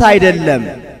ተስኖት አይደለም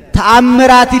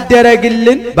ተአምራት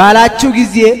ይደረግልን ባላችሁ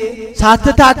ጊዜ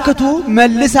ሳትታክቱ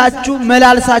መልሳችሁ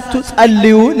መላልሳችሁ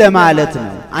ጸልዩ ለማለት ነው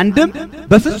አንድም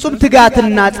በፍጹም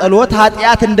ትጋትና ጸሎት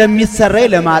ኃጢአት እንደሚሰረይ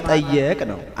ለማጠየቅ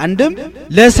ነው አንድም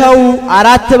ለሰው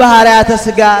 4 ባህሪያተ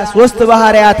ሥጋ 3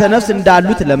 ባህሪያተ ነፍስ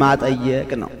እንዳሉት ለማጠየቅ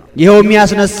ነው ይሄው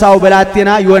የሚያስነሳው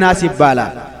በላቴና ዮናስ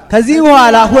ይባላል ከዚህ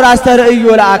በኋላ ሁር አስተርእዮ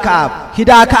ለአክዓብ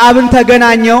ሂዳ አክዓብን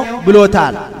ተገናኘው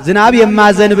ብሎታል ዝናብ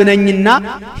የማዘንብ ነኝና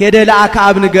ሄደ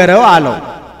ለአክዓብ ንገረው አለው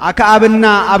አክዓብና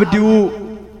አብዲው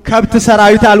ከብት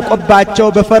ሰራዊት አልቆባቸው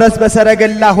በፈረስ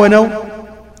በሰረገላ ሆነው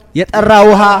የጠራ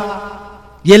ውሃ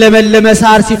የለመለመ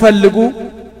ሳር ሲፈልጉ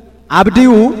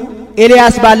አብዲው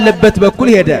ኤልያስ ባለበት በኩል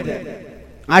ሄደ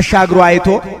አሻግሮ አይቶ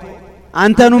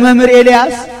አንተኑ መምህር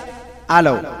ኤልያስ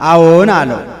አለው አዎን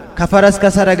አለው ከፈረስ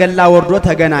ከሰረገላ ወርዶ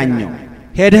ተገናኘው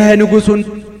ሄደህ ንጉሱን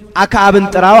አክዓብን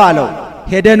ጥራው አለው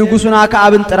ሄደ ንጉሱን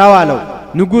አክዓብን ጥራው አለው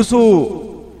ንጉሱ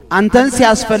አንተን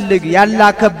ሲያስፈልግ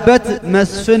ያላከበት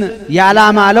መስፍን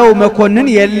ያላማለው መኮንን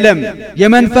የለም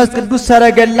የመንፈስ ቅዱስ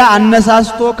ሰረገላ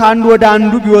አነሳስቶ ካንዱ ወደ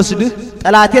አንዱ ቢወስድህ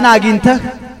ጠላቴን አግኝተህ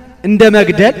እንደ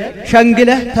መግደል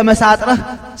ሸንግለህ ተመሳጥረህ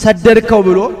ሰደድከው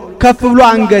ብሎ ከፍ ብሎ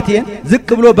አንገቴን ዝቅ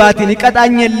ብሎ ባቴን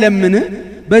ይቀጣኝ የለምን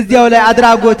በዚያው ላይ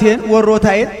አድራጎቴን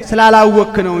ወሮታዬን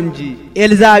ስላላወክ ነው እንጂ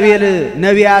ኤልዛቤል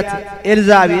ነቢያት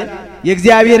ኤልዛቤል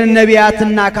የእግዚአብሔርን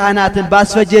ነቢያትና ካህናትን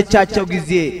ባስፈጀቻቸው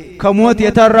ጊዜ ከሞት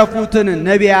የተረፉትን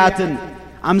ነቢያትን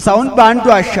 50ውን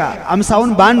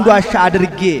በአንዱ ዋሻ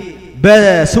አድርጌ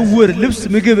በስውር ልብስ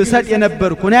ምግብ ሰጥ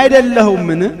የነበርኩ እኔ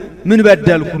አይደለሁምን ምን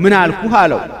በደልኩ ምን አልኩ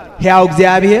አለው ሕያው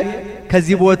እግዚአብሔር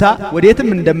ከዚህ ቦታ ወዴትም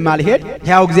እንደማልሄድ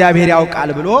ሕያው እግዚአብሔር ያውቃል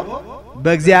ብሎ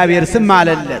በእግዚአብሔር ስም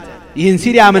ማለለት ይህን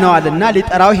ሲል ያምነዋልና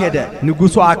ሊጠራው ሄደ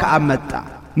ንጉሱ አክዓብ መጣ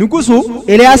ንጉሱ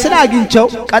ኤልያስን አግኝቸው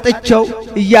ቀጥቸው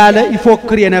እያለ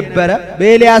ይፎክር የነበረ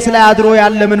በኤልያስ ላይ አድሮ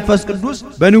ያለ መንፈስ ቅዱስ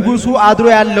በንጉሱ አድሮ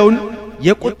ያለውን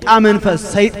የቁጣ መንፈስ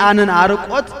ሰይጣንን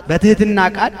አርቆት በትህትና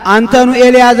ቃል አንተኑ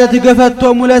ኤልያስ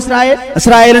ትገፈቶሙ ለእስራኤል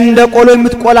እስራኤልን እንደ ቆሎ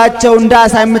የምትቆላቸው እንደ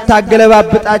አሳ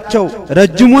የምታገለባብጣቸው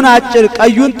ረጅሙን አጭር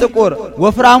ቀዩን ጥቁር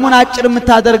ወፍራሙን አጭር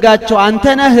የምታደርጋቸው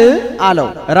አንተ ነህ አለው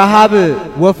ረሃብ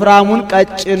ወፍራሙን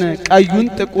ቀጭን ቀዩን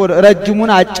ጥቁር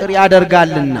ረጅሙን አጭር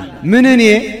ያደርጋልና ምን እኔ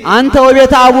አንተ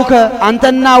ወቤተ አቡከ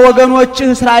አንተና ወገኖችህ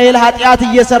እስራኤል ኃጢአት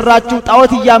እየሰራችሁ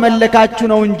ጣዖት እያመለካችሁ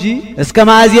ነው እንጂ እስከ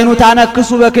ማዕዜኑ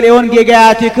ታነክሱ በክሌዮን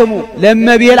ያቲክሙ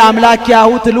ለመቤል አምላክ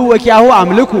ያሁ ትሉ ወኪያሁ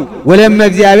አምልኩ ወለመ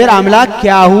እግዚአብሔር አምላክ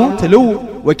ያሁ ትሉ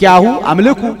ወኪያሁ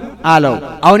አምልኩ አለው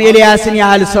አሁን ኤልያስን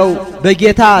ያህል ሰው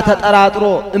በጌታ ተጠራጥሮ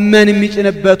እመን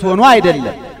የሚጭንበት ሆኖ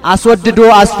አይደለም አስወድዶ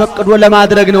አስፈቅዶ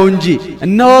ለማድረግ ነው እንጂ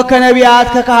እነሆ ከነቢያት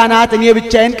ከካህናት እኔ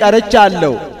ብቻዬን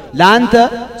ቀርቻለሁ ላንተ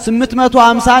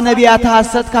 850 ነቢያት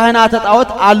ሐሰት ካህናት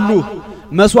ጣዖት አሉ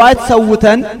መስዋዕት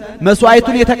ሰውተን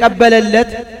መስዋዕቱን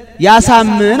የተቀበለለት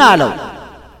ያሳምን አለው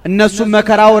እነሱም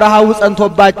መከራው ረሃው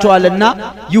ጸንቶባቸዋልና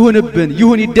ይሁንብን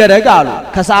ይሁን ይደረግ አሉ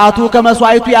ከሰዓቱ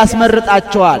ከመስዋዕቱ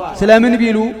ያስመርጣቸዋል ስለምን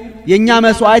ቢሉ የኛ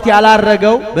መስዋዕት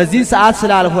ያላረገው በዚህ ሰዓት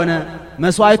ስላልሆነ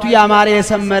መስዋዕቱ ያማረ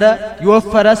የሰመረ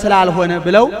ይወፈረ ስላልሆነ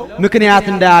ብለው ምክንያት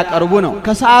እንዳያቀርቡ ነው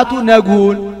ከሰዓቱ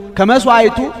ነጉን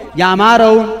ከመስዋዕቱ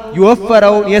ያማረውን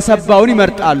ይወፈረውን የሰባውን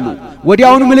ይመርጣሉ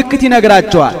ወዲያውኑ ምልክት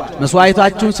ይነግራቸዋል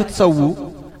መስዋዕታችሁን ስትሰዉ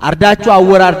አርዳችሁ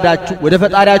አወራርዳችሁ ወደ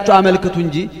ፈጣሪያችሁ አመልክቱ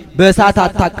እንጂ በእሳት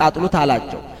አታቃጥሉት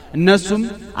አላቸው እነሱም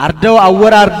አርደው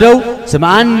አወራርደው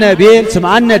ስማነ ቤል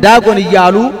ስማነ ዳጎን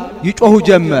እያሉ ይጮሁ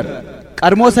ጀመር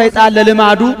ቀድሞ ሰይጣን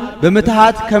ለልማዱ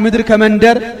በመተሃት ከምድር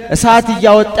ከመንደር እሳት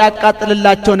እያወጣ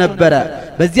ያቃጥልላቸው ነበረ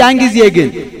በዚያን ጊዜ ግን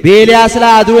በኤልያስ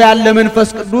ላይ አድሮ ያለ መንፈስ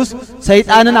ቅዱስ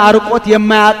ሰይጣንን አርቆት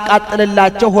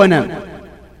የማያቃጥልላቸው ሆነ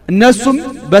እነሱም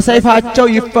በሰይፋቸው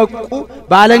ይፈቁ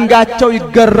ባለንጋቸው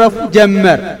ይገረፉ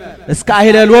ጀመር እስከ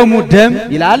አይለሎሙ ደም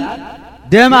ይላል።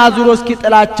 ደም አዙሮ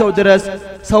እስኪጥላቸው ድረስ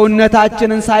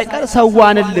ሰውነታችንን ሳይቀር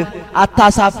ሰዋንልህ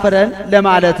አታሳፍረን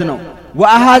ለማለት ነው።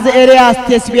 ወአሃዘ ኤልያስ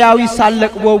ቴስቢያዊ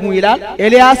ሳለቅቦሙ ይላል።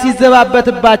 ኤልያስ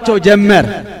ይዘባበትባቸው ጀመር።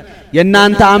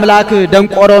 የናንተ አምላክ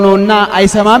ደንቆሮ ነውና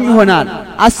አይሰማም ይሆናል፣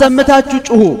 አሰምታችሁ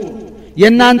ጩሁ።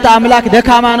 የናንተ አምላክ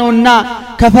ደካማ ነውና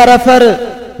ከፈረፈር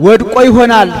ወድቆ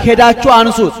ይሆናል፣ ሄዳችሁ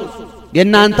አንሱት።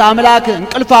 የናንተ አምላክ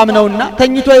እንቅልፋም ነውና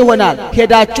ተኝቶ ይሆናል፣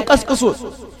 ሄዳችሁ ቀስቅሱት።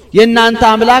 የናንተ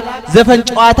አምላክ ዘፈን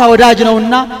ጨዋታ ወዳጅ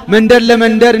ነውና መንደር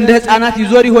ለመንደር እንደ ሕፃናት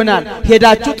ይዞር ይሆናል፣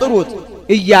 ሄዳችሁ ጥሩት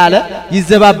እያለ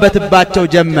ይዘባበትባቸው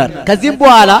ጀመር። ከዚህም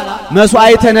በኋላ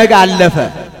መስዋዕተ ነግ አለፈ።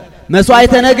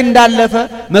 መስዋዕተ ነግ እንዳለፈ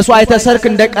መስዋዕተ ሰርክ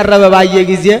እንደቀረበ ባየ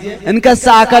ጊዜ እንከሳ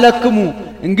አከለክሙ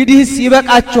እንግዲህስ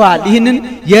ይበቃችኋል፣ ይህንን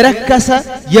የረከሰ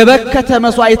የበከተ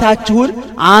መስዋዕታችሁን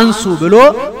አንሱ ብሎ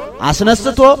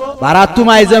አስነስቶ በአራቱ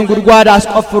ማዕዘን ጉድጓድ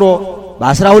አስቆፍሮ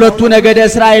በ12ቱ ነገደ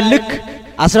እስራኤል ልክ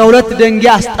 12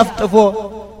 ደንጊያ አስጠፍጥፎ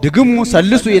ድግሙ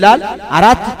ሰልሱ ይላል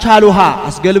 4 ቻሉሃ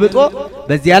አስገልብጦ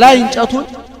በዚያ ላይ እንጨቱን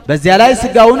በዚያ ላይ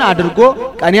ስጋውን አድርጎ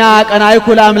ቀንያ ቀናይኩ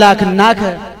ለአምላክናከ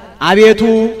አቤቱ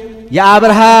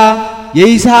የአብርሃም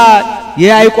የይስሐቅ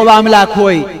የያዕቆብ አምላክ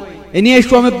ሆይ እኔ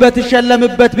ሾምበት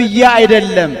ሸለምበት ብዬ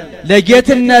አይደለም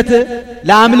ለጌትነት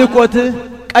ለአምልኮት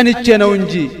ቀንቼ ነው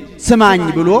እንጂ ስማኝ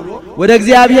ብሎ ወደ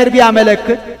እግዚአብሔር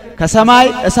ቢያመለክት ከሰማይ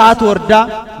እሳት ወርዳ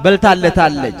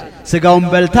በልታለታለች። ስጋውን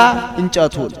በልታ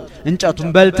እንጨቱን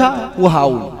በልታ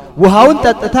ውሃውን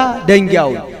ጠጥታ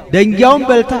ደንጊያውን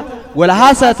በልታ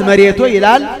ወለሐሰት መሬቶ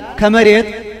ይላል ከመሬት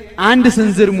አንድ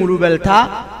ስንዝር ሙሉ በልታ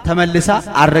ተመልሳ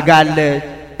አርጋለች።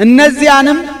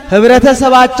 እነዚያንም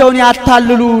ህብረተሰባቸውን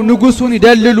ያታልሉ ንጉሱን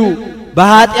ይደልሉ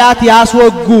በኃጢአት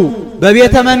ያስወጉ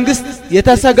በቤተ መንግስት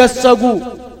የተሰገሰጉ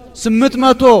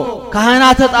 800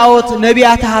 ካህናተ ጣዖት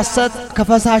ነቢያተ ሐሰት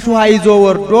ከፈሳሽ ውሃ ይዞ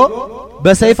ወርዶ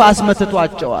በሰይፍ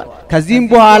አስመትቷቸዋል። ከዚህም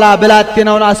በኋላ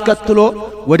ብላቴናውን አስከትሎ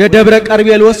ወደ ደብረ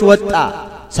ቀርሜሎስ ወጣ።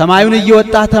 ሰማዩን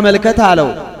እየወጣ ተመልከት አለው።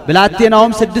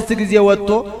 ብላቴናውም 6 ጊዜ ወጥቶ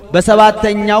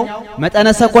በሰባተኛው መጠነ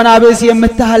ሰኮና ብእስ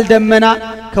የምታህል ደመና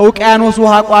ከውቅያኖስ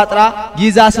ውሃ ቋጥራ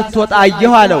ይዛ ስትወጣ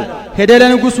አየሁ አለው። ሄደ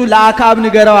ለንጉሱ ለአካብ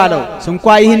ንገረው አለው። ስንኳ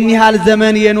ይህን ያህል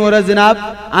ዘመን የኖረ ዝናብ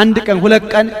 1 ቀን 2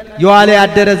 ቀን የዋለ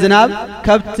ያደረ ዝናብ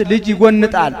ከብት ልጅ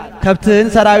ይጎንጣል፣ ከብትህን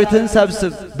ሰራዊትን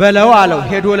ሰብስብ በለው አለው።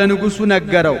 ሄዶ ለንጉሱ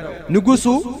ነገረው። ንጉሱ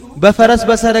በፈረስ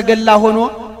በሰረገላ ሆኖ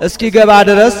እስኪገባ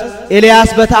ድረስ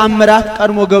ኤልያስ በተአምራት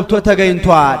ቀድሞ ገብቶ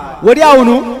ተገኝቷል። ወዲያውኑ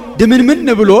ድምንምን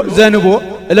ብሎ ዘንቦ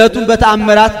ዕለቱን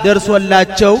በተአምራት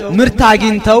ደርሶላቸው ምርት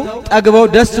አግኝተው ጠግበው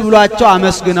ደስ ብሏቸው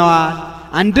አመስግነዋል።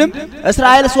 አንድም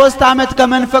እስራኤል 3 ዓመት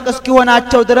ከመንፈቅ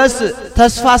እስኪሆናቸው ድረስ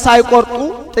ተስፋ ሳይቆርጡ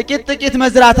ጥቂት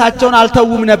መዝራታቸውን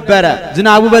አልተውም ነበረ።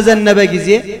 ዝናቡ በዘነበ ጊዜ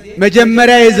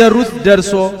መጀመሪያ የዘሩት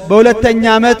ደርሶ በሁለተኛ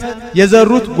ዓመት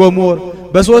የዘሩት ጎሞር፣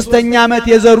 በሶስተኛ ዓመት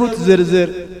የዘሩት ዝርዝር፣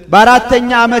 በአራተኛ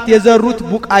ዓመት የዘሩት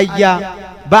ቡቃያ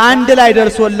በአንድ ላይ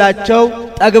ደርሶላቸው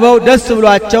ጠግበው ደስ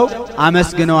ብሏቸው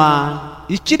አመስግነዋል።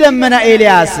 ይቺ ደመና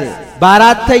ኤልያስ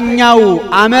በአራተኛው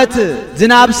ዓመት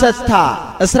ዝናብ ሰጥታ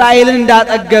እስራኤልን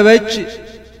እንዳጠገበች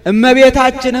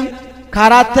እመቤታችንም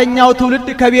ከአራተኛው ትውልድ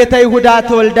ከቤተ ይሁዳ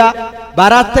ተወልዳ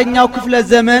በአራተኛው ክፍለ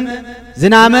ዘመን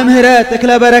ዝናመ ምሕረት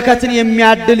እክለ በረከትን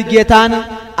የሚያድል ጌታን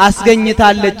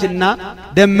አስገኝታለችና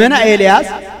ደመና ኤልያስ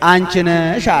አንቺ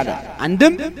ነሽ አለ።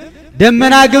 አንድም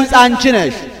ደመና ግብጽ አንቺ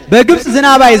ነሽ። በግብጽ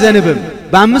ዝናብ አይዘንብም።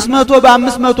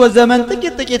 በ500 ዘመን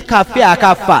ጥቂት ካፌ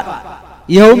ያካፋል።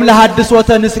 ይኸውም ለሐድሶተ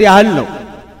ንስር ያህል ነው።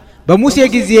 በሙሴ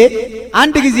ጊዜ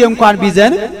 1 ጊዜ እንኳን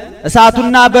ቢዘንብ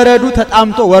እሳቱና በረዱ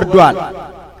ተጣምቶ ወርዷል፣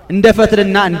 እንደ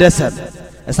ፈትልና እንደ ሰብ።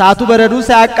 እሳቱ በረዱ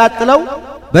ሳያቃጥለው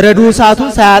በረዱ እሳቱን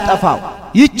ሳያጠፋው።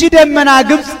 ይቺ ደመና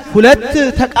ግብጽ 2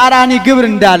 ተቃራኒ ግብር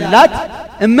እንዳላት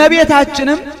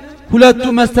እመቤታችንም 2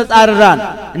 መስተጻርራን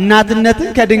እናትነትን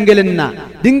ከድንግልና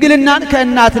ድንግልናን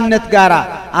ከእናትነት ጋር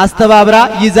አስተባብራ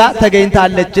ይዛ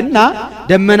ተገኝታለችና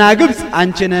ደመና ግብጽ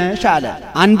አንቺ ነሽ አለ።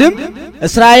 አንድም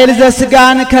እስራኤል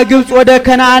ዘስጋን ከግብጽ ወደ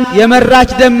ከነዓን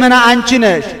የመራች ደመና አንቺ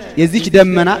ነሽ። የዚች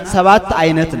ደመና 7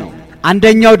 አይነት ነው።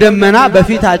 አንደኛው ደመና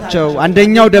በፊታቸው፣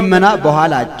 አንደኛው ደመና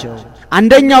በኋላቸው፣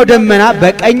 አንደኛው ደመና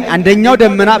በቀኝ፣ አንደኛው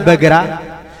ደመና በግራ፣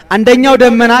 አንደኛው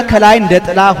ደመና ከላይ እንደ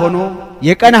ጥላ ሆኖ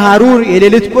የቀን ሐሩር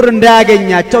የሌሊት ቁር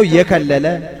እንዳያገኛቸው እየከለለ፣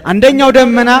 አንደኛው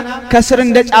ደመና ከስር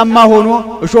እንደ ጫማ ሆኖ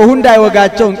እሾሁ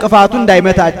እንዳይወጋቸው እንቅፋቱ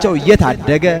እንዳይመታቸው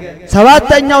እየታደገ፣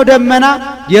 ሰባተኛው ደመና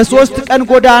የ3 ቀን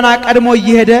ጎዳና ቀድሞ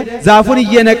እየሄደ ዛፉን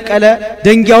እየነቀለ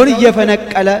ደንጊያውን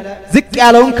እየፈነቀለ ዝቅ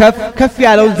ያለውን ከፍ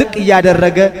ያለውን ዝቅ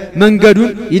እያደረገ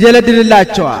መንገዱን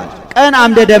ይደለድልላቸዋል። ቀን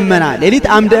አምደ ደመና ሌሊት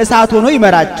አምደ እሳት ሆኖ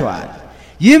ይመራቸዋል።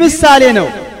 ይህ ምሳሌ ነው።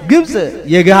 ግብጽ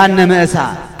የገሃነመ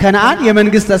እሳት፣ ከነዓን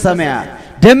የመንግሥተ ሰማያት፣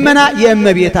 ደመና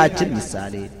የእመቤታችን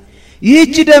ምሳሌ።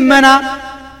 ይህች ደመና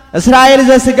እስራኤል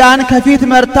ዘሥጋን ከፊት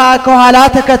መርታ ከኋላ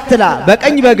ተከትላ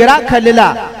በቀኝ በግራ ከልላ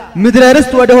ምድረ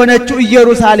ርስት ወደ ሆነችው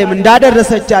ኢየሩሳሌም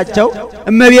እንዳደረሰቻቸው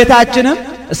እመቤታችንም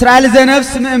እስራኤል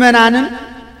ዘነፍስ ምእመናንን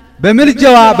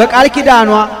በምልጃዋ በቃል ኪዳኗ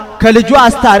ከልጇ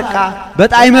አስታርቃ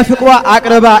በጣዕመ ፍቅሯ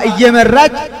አቅርባ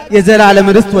እየመራች የዘላለም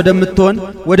ርስት ወደምትሆን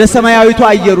ወደ ሰማያዊቷ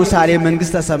ኢየሩሳሌም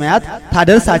መንግሥተ ሰማያት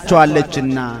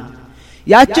ታደርሳቸዋለችና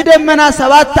ያቺ ደመና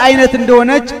 7 አይነት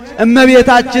እንደሆነች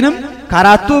እመቤታችንም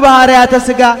ከአራቱ ባህርያተ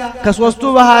ሥጋ ከሦስቱ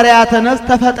ባህርያተ ነፍስ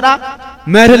ተፈጥራ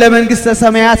መርህ ለመንግሥተ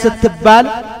ሰማያት ስትባል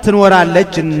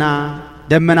ትኖራለችና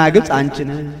ደመና ግብጽ አንቺ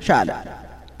ነሽ አለ።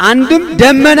 አንድም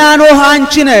ደመና ኖህ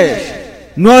አንቺ ነሽ።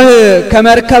 ኖህ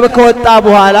ከመርከብ ከወጣ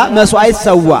በኋላ መስዋዕት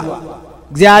ሰዋ።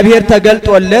 እግዚአብሔር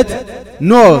ተገልጦለት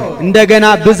ኖህ እንደገና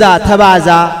ብዛ ተባዛ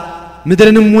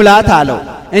ምድርንም ሙላት አለው።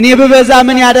 እኔ ብበዛ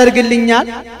ምን ያደርግልኛል?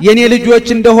 የኔ ልጆች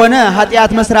እንደሆነ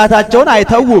ኃጢአት መስራታቸውን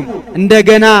አይተውም።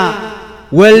 እንደገና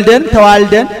ወልደን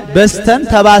ተዋልደን በስተን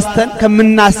ተባስተን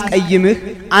ከምናስቀይምህ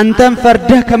አንተም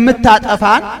ፈርደህ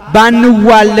ከምታጠፋን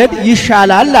ባንዋለድ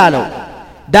ይሻላል አለው።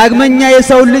 ዳግመኛ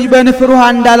የሰው ልጅ በንፍር ውሃ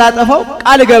እንዳላጠፋው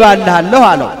ቃል እገባልሃለሁ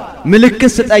አለው።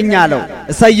 ምልክት ስጠኝ አለው።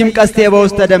 እሰይም ቀስቴ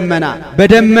በውስተ ደመና፣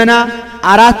 በደመና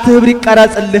 4 ኅብር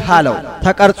ይቀረጽልህ አለው።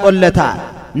 ተቀርጾለታል።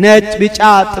 ነጭ፣ ቢጫ፣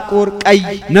 ጥቁር፣ ቀይ።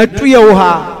 ነጩ የውሃ፣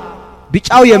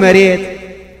 ቢጫው የመሬት፣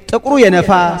 ጥቁሩ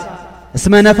የነፋስ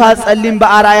እስመ ነፋስ ጸሊም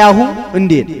በአርአያሁ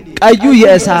እንዲል፣ ቀዩ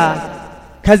የእሳት።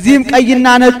 ከዚህም ቀይና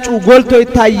ነጩ ጎልቶ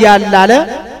ይታያል አለ።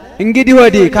 እንግዲህ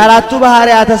ወዲህ ከአራቱ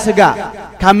ባህርያተ ሥጋ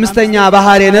ከአምስተኛ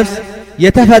ባህርየ ነፍስ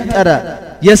የተፈጠረ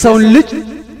የሰውን ልጅ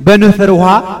በንፍር ውሃ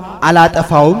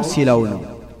አላጠፋውም ሲለው ነው።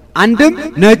 አንድም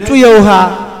ነጩ የውሃ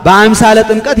በአምሳለ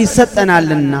ጥምቀት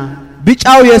ይሰጠናልና፣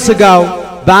 ቢጫው የሥጋው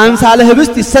በአምሳለ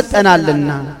ህብስት ይሰጠናልና፣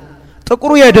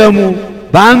 ጥቁሩ የደሙ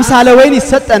በአምሳለ ወይን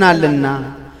ይሰጠናልና፣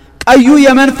 ቀዩ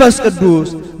የመንፈስ ቅዱስ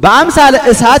በአምሳለ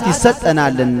እሳት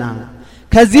ይሰጠናልና።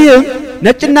 ከዚህም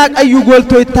ነጭና ቀዩ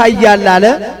ጎልቶ ይታያል አለ።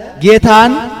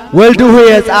 ጌታን ወልድ ሆይ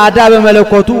ጻዕዳ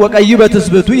በመለኮቱ ወቀዩ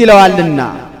በትስብእቱ ይለዋልና።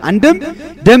 አንድም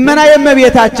ደመና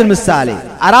የእመቤታችን ምሳሌ፣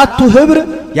 4ቱ ኅብር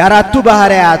የአራቱ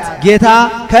ባህርያት ጌታ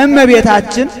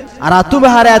ከእመቤታችን 4ቱ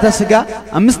ባህርያተ ሥጋ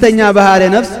 5ኛ ባህርየ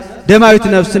ነፍስ ደማዊት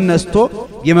ነፍስን ነስቶ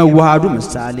የመዋሃዱ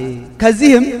ምሳሌ።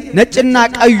 ከዚህም ነጭና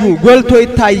ቀዩ ጎልቶ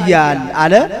ይታያል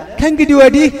አለ። ከእንግዲህ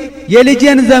ወዲህ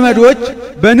የልጄን ዘመዶች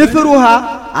በንፍር ውሃ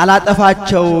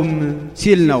አላጠፋቸውም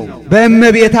ሲል ነው።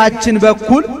 በእመቤታችን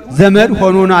በኩል ዘመድ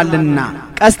ሆኖናልና።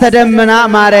 ቀስተ ደመና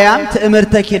ማርያም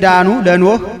ትእምርተ ኪዳኑ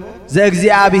ለኖህ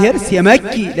ዘእግዚአብሔር ሲመኪ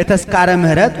ለተስካረ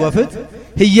ምህረት ወፍት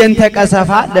ህየንተ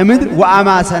ቀሰፋ ለምድር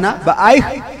ወአማሰና በአይህ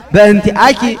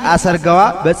በእንቲአኪ አሰርገዋ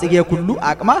በጽጌ ኩሉ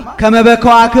አቅማ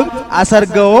ከመበከዋክብት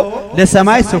አሰርገዎ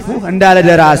ለሰማይ ስፉ እንዳለ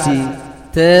ደራሲ።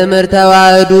 ትምህርተ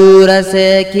ተዋህዱ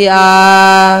ረሰኪአ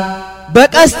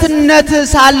በቀስትነት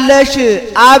ሳለሽ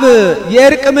አብ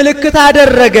የእርቅ ምልክት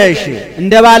አደረገሽ።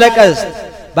 እንደ ባለቀስት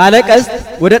ባለቀስት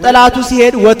ወደ ጠላቱ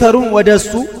ሲሄድ ወተሩን ወደሱ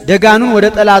ደጋኑን ወደ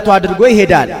ጠላቱ አድርጎ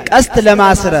ይሄዳል። ቀስት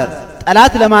ለማስረር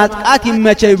ጠላት ለማጥቃት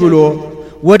ይመቸይ ብሎ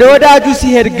ወደ ወዳጁ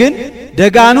ሲሄድ ግን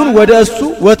ደጋኑን ወደ እሱ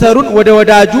ወተሩን ወደ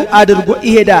ወዳጁ አድርጎ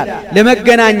ይሄዳል።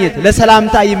 ለመገናኘት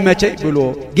ለሰላምታ ይመቸይ ብሎ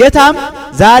ጌታም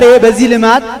ዛሬ በዚህ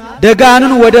ልማት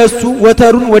ደጋኑን ወደ እሱ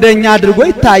ወተሩን ወደኛ አድርጎ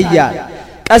ይታያል።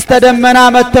 ቀስተ ደመና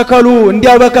መተከሉ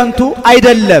እንዲያው በከንቱ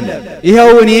አይደለም።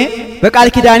 ይኸው እኔ በቃል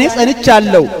ኪዳኔ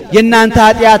ጸንቻለሁ፣ የእናንተ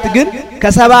ኃጢአት ግን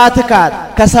ከሰባ ትካት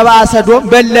ከሰባ ሰዶም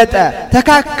በለጠ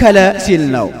ተካከለ ሲል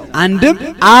ነው። አንድም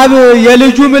አብ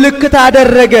የልጁ ምልክት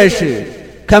አደረገሽ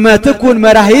ከመትኩን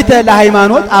መራሂተ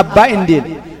ለሃይማኖት አባይ እንዲል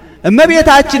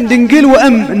እመቤታችን ድንግል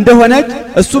ወእም እንደሆነች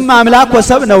እሱም አምላክ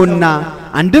ወሰብ ነውና።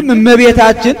 አንድም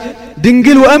እመቤታችን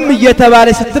ድንግል ወእም እየተባለ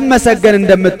ስትመሰገን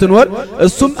እንደምትኖር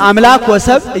እሱም አምላክ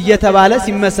ወሰብ እየተባለ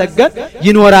ሲመሰገን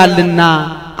ይኖራልና።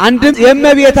 አንድም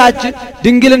የእመቤታችን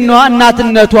ድንግልናዋ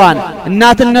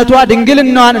እናትነቷ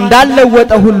ድንግልናዋን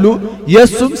እንዳለወጠ ሁሉ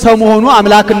የሱም ሰው መሆኑ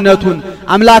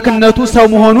አምላክነቱ ሰው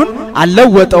መሆኑን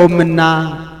አልለወጠውምና።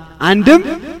 አንድም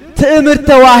ትእምርተ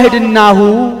ዋህድናሁ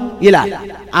ይላል።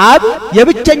 አብ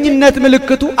የብቸኝነት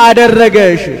ምልክቱ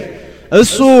አደረገሽ።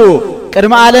 እሱ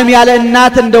ቅድመ ዓለም ያለ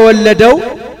እናት እንደወለደው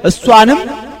እሷንም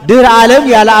ድህረ ዓለም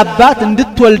ያለ አባት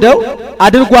እንድትወልደው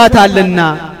አድርጓታልና።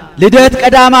 ልደት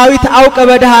ቀዳማዊት አውቀ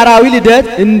በዳህራዊ ልደት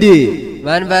እንዲህ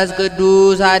መንፈስ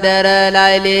ቅዱስ አደረ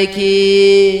ላይሌኪ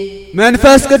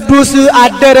መንፈስ ቅዱስ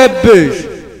አደረብሽ።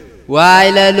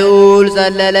 ዋይለ ልዑል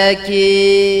ጸለለኪ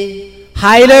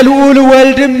ኃይለ ልዑል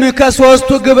ወልድም ከሦስቱ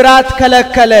ግብራት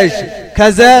ከለከለሽ።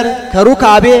 ከዘር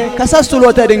ከሩካቤ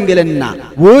ከሰስሎተ ድንግልና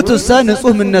ውእቱሰ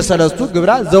ንጹሕ ምነሰለስቱ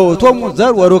ግብራ ዘውቶሙ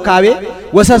ዘር ወሩካቤ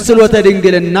ወሰስሎተ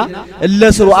ድንግልና እለ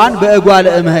ስሩዓን በእጓለ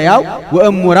እምህያው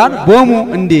ወእሙራን ቦሙ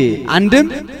እንዴ አንድም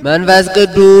መንፈስ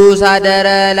ቅዱስ አደረ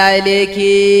ላዕሌኪ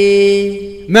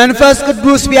መንፈስ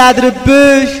ቅዱስ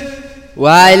ቢያድርብሽ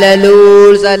ወኃይለ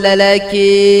ልዑል ጸለለኪ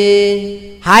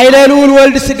ኃይለ ልዑል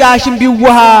ወልድ ሥጋሽን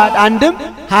ቢዋሃድ አንድም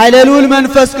ኃይለ ልዑል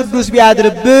መንፈስ ቅዱስ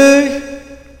ቢያድርብሽ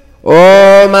ኦ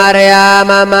ማርያም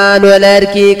አማን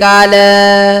ወለድኪ ቃለ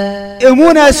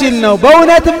እሙነ ሲል ነው።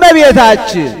 በእውነት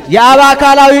እመቤታችን የአብ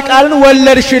አካላዊ ቃልን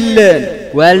ወለድሽልን።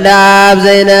 ወልደ አብ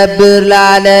ዘይነብር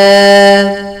ለዓለም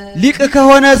ሊቅ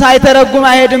ከሆነ ሳይተረጉም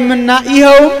አይሄድምና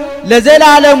ይኸውም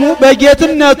ለዘላለሙ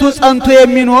በጌትነቱ ጸንቶ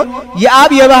የሚኖር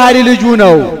የአብ የባህሪ ልጁ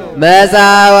ነው። መጻ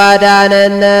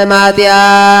ወአዳነነ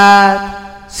እምኃጢአት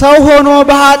ሰው ሆኖ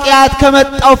በኃጢአት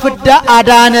ከመጣው ፍዳ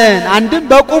አዳነን። አንድም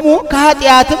በቁሙ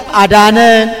ከኃጢአትም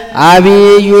አዳነን። አብይ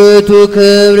ውእቱ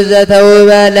ክብር ዘተውበ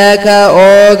ለከ ኦ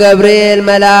ገብርኤል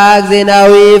መልአክ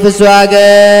ዜናዊ ፍስሐ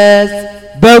ገጽ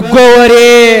በጎ ወሬ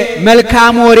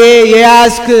መልካም ወሬ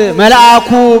የያዝክ መልአኩ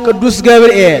ቅዱስ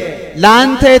ገብርኤል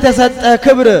ላንተ የተሰጠ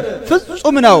ክብር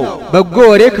ፍጹም ነው። በጎ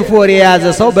ወሬ ክፉ ወሬ የያዘ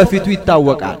ሰው በፊቱ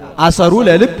ይታወቃል። አሰሩ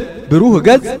ለልብ ብሩህ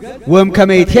ገጽ ወም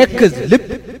ከመይትክዝ ልብ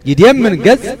ይደምን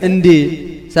ገጽ እንዲ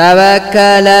ሰበከ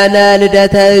ለነ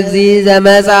ልደተ እግዚእ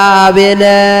ዘመጻ አቤነ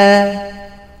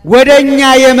ወደኛ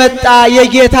የመጣ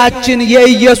የጌታችን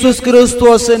የኢየሱስ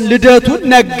ክርስቶስን ልደቱን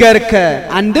ነገርከ።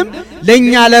 አንድም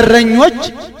ለኛ ለረኞች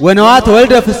ወነዋ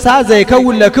ተወልደ ፍስሐ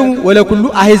ዘይከውን ለክሙ ወለኩሉ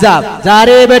አሕዛብ ዛሬ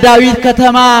በዳዊት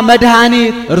ከተማ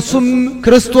መድኃኒት እርሱም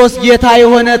ክርስቶስ ጌታ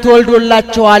የሆነ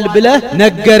ተወልዶላቸዋል ብለህ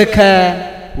ነገርከ።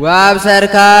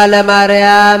 ወአብሰርካ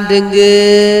ለማርያም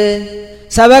ድንግል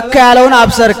ሰበካ ያለውን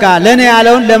አብሰርካ ለኔ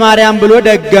ያለውን ለማርያም ብሎ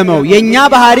ደገመው። የኛ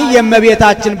ባህሪ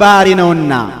የእመቤታችን ባህሪ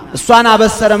ነውና እሷን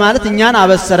አበሰረ ማለት እኛን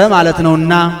አበሰረ ማለት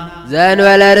ነውና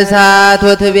ዘእንበለ ርሳት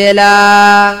ወትቤላ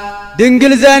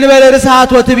ድንግል ዘእንበለ ርሳት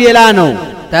ወትቤላ ነው።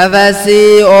 ተፈሲ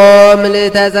ኦ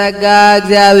ምልዕተ ጸጋ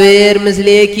እግዚአብሔር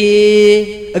ምስሌኪ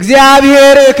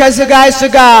እግዚአብሔር ከሥጋሽ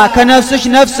ሥጋ ከነፍስሽ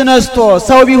ነፍስ ነስቶ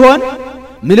ሰው ቢሆን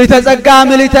ምልዕተ ጸጋ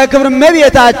ምልዕተ ክብር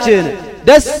እመቤታችን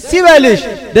ደስ ይበልሽ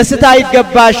ደስታ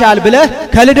ይገባሻል ብለህ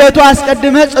ከልደቱ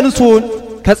አስቀድመህ ጽንሱን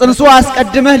ከጽንሱ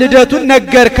አስቀድመህ ልደቱን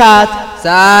ነገርካት።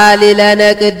 ሳሊ ለነ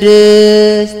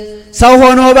ቅድስት ሰው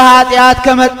ሆኖ በኃጢአት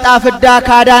ከመጣ ፍዳ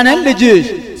ካዳነን ልጅሽ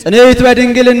ጽንዕት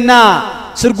በድንግልና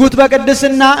ስርጉት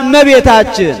በቅድስና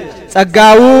እመቤታችን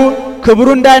ጸጋውን ክብሩ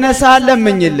እንዳይነሳ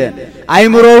ለምኝልን።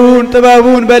 አይምሮውን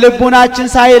ጥበቡን በልቡናችን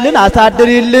ሳይልን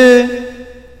አሳድሪልን።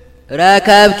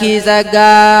 ረከብኪ ጸጋ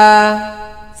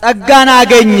ጸጋን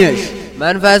አገኘሽ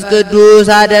መንፈስ ቅዱስ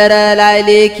አደረ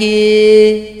ላዕሌኪ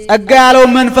ጸጋ ያለው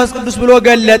መንፈስ ቅዱስ ብሎ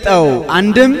ገለጠው።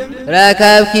 አንድም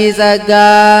ረከብኪ ጸጋ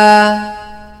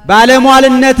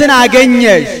ባለሟልነትን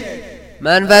አገኘሽ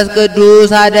መንፈስ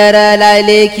ቅዱስ አደረ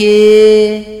ላዕሌኪ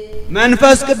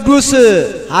መንፈስ ቅዱስ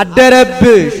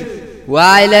አደረብሽ።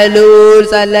 ወኃይለ ልዑል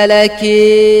ጸለለኪ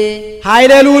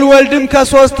ኃይለ ልዑል ወልድም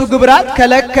ከሦስቱ ግብራት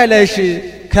ከለከለሽ።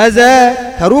 ከዘር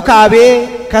ከሩካቤ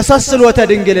ከሰስሎተ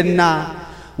ድንግልና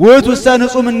ውእቱሰ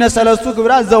ንጹሕ ምነሰለስቱ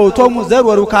ግብራት ዘውቶሙ ዘር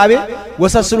ወሩካቤ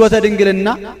ወሰስሎተ ድንግልና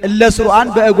እለ ስሩዓን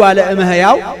በእጓለ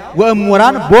እምህያው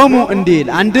ወእሙራን ቦሙ እንዲል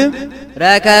አንድም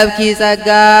ረከብኪ ጸጋ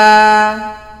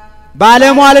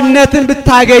ባለሟልነትን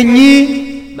ብታገኚ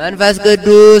መንፈስ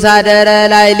ቅዱስ አደረ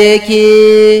ላዕሌኪ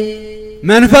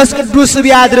መንፈስ ቅዱስ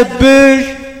ቢያድርብሽ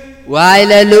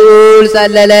ወኃይለ ልዑል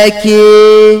ጸለለኪ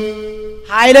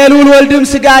ኃይለ ልዑል ወልድም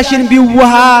ሥጋሽን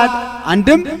ቢዋሃድ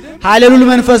አንድም ኃይለ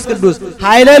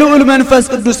ልዑል መንፈስ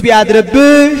ቅዱስ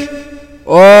ቢያድርብሽ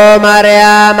ኦ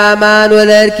ማርያም አማን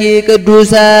ወለድኪ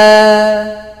ቅዱሰ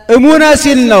እሙነ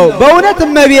ሲል ነው። በእውነት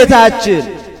እመቤታችን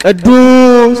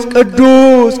ቅዱስ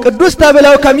ቅዱስ ቅዱስ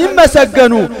ተብለው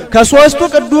ከሚመሰገኑ ከሦስቱ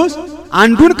ቅዱስ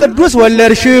አንዱን ቅዱስ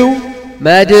ወለድሽው።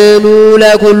 መድኑ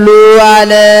ለኩሉ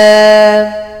ዓለም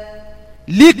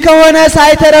ሊቅ ከሆነ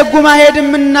ሳይተረጉም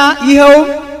አይሄድምና ይኸውም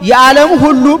የዓለም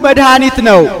ሁሉ መድኃኒት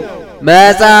ነው።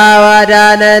 መጻ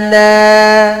ወአዳነነ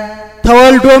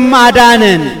ተወልዶም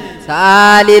አዳነን።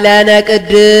 ሰአሊ ለነ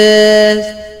ቅድስት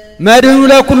መድኑ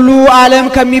ለኩሉ ዓለም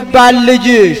ከሚባል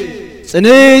ልጅሽ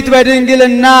ጽንዕት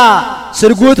በድንግልና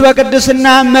ስርጉት በቅድስና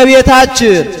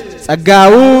እመቤታችን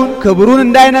ጸጋውን ክብሩን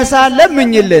እንዳይነሳ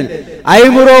ለምኝልን።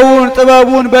 አይምሮውን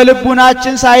ጥበቡን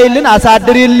በልቡናችን ሳይልን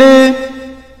አሳድሪልን።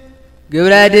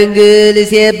 ግብረ ድንግል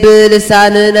ይሴብህ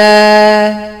ልሳንነ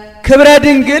ክብረ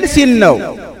ድንግል ሲል ነው።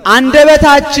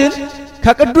 አንደበታችን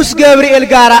ከቅዱስ ገብርኤል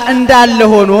ጋር እንዳለ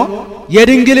ሆኖ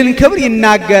የድንግልን ክብር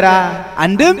ይናገራል።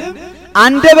 አንድም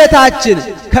አንደበታችን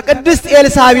ከቅድስት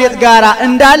ኤልሳቤጥ ጋር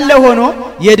እንዳለ ሆኖ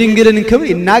የድንግልን ክብር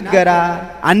ይናገራል።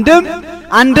 አንድም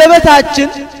አንደበታችን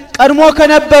ቀድሞ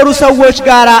ከነበሩ ሰዎች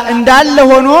ጋር እንዳለ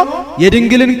ሆኖ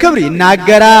የድንግልን ክብር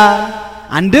ይናገራል።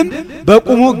 አንድም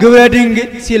በቁሙ ግብረ ድንግል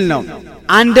ሲል ነው።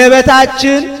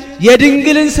 አንደበታችን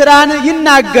የድንግልን ሥራን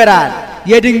ይናገራል።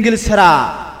 የድንግል ሥራ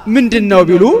ምንድነው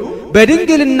ቢሉ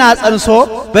በድንግልና ጸንሶ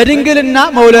በድንግልና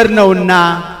መውለድ ነውና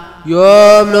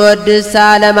ዮም ንወድሳ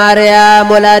ለማርያም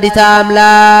ወላዲተ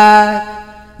አምላክ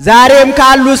ዛሬም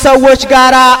ካሉ ሰዎች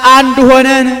ጋር አንድ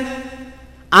ሆነን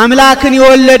አምላክን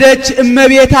የወለደች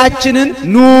እመቤታችንን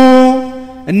ኑ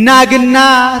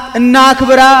እናግናት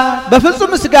እናክብራት፣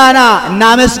 በፍጹም ምስጋና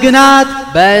እናመስግናት።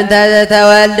 በእንተ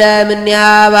ዘተወልደ እምኔሃ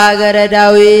በሀገረ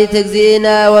ዳዊት እግዚእነ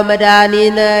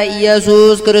ወመድኃኒነ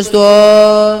ኢየሱስ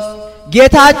ክርስቶስ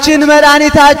ጌታችን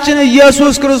መድኃኒታችን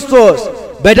ኢየሱስ ክርስቶስ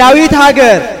በዳዊት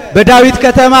ሀገር በዳዊት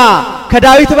ከተማ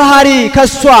ከዳዊት ባህሪ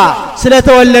ከሷ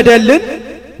ስለተወለደልን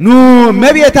ኑ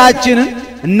እመቤታችንን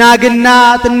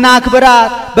እናግናት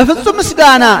እናክብራት፣ በፍጹም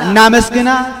ምስጋና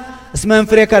እናመስግናት። እስመ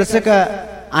እንፍሬ ከርስከ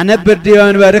አነብር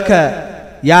ዲወንበርከ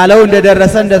ያለው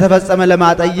እንደደረሰ እንደተፈጸመ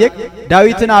ለማጠየቅ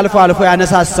ዳዊትን አልፎ አልፎ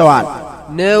ያነሳሰዋል።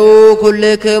 ንዑ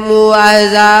ኩልክሙ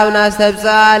አሕዛብ ናስተብጻ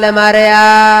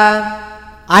ለማርያም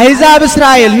አሕዛብ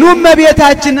እስራኤል ኑ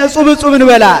እመቤታችን እጹብ እጹብ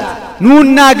እንበላት፣ ኑ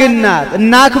እናግናት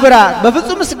እናክብራት፣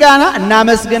 በፍጹም ምስጋና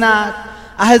እናመስግናት።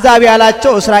 አሕዛብ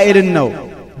ያላቸው እስራኤልን ነው፣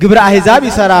 ግብረ አሕዛብ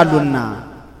ይሰራሉና።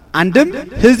 አንድም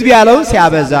ሕዝብ ያለውን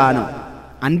ሲያበዛ ነው።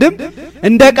 አንድም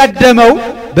እንደቀደመው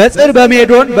በጽር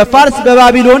በሜዶን በፋርስ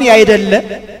በባቢሎን ያይደለ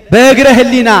በእግረ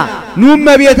ህሊና ኑ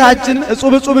እመቤታችን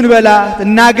እጹብ እጹብ እንበላት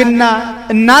እናግናት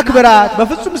እናክብራት፣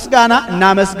 በፍጹም ምስጋና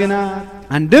እናመስግናት።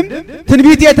 አንድም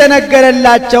ትንቢት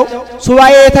የተነገረላቸው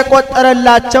ሱባኤ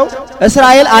የተቆጠረላቸው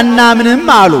እስራኤል አናምንም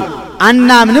አሉ።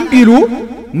 አናምንም ቢሉ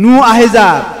ኑ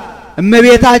አሕዛብ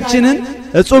እመቤታችንን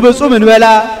እጹብ እጹብ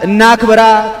እንበላት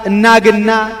እናክብራት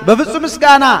እናግናት፣ በፍጹም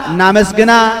ምስጋና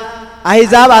እናመስግናት።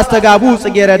 አሕዛብ አስተጋቡ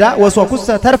ጽጌረዳ ወሶኩሰ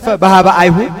ተርፈ በሃበ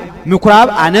አይሁድ ምኵራብ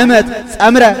አነመት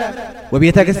ጸምረ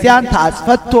ወቤተ ክርስቲያን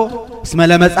ተአጽፈቶ እስመ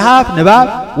ለመጽሐፍ ንባብ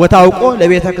ወታውቆ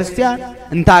ለቤተ ክርስቲያን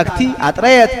እንታክቲ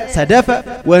አጥረየት ሰደፈ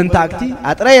ወእንታክቲ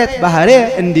አጥረየት ባህሬ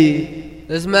እንዲ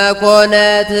እስመ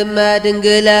ኮነት እመ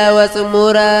ድንግለ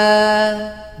ወጽሙረ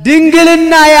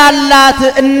ድንግልና ያላት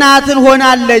እናትን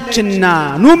ሆናለችና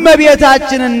ኑ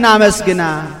እመቤታችንን እናመስግና።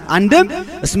 አንድም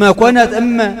እስመ ኮነት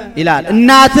እመ ይላል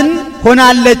እናትን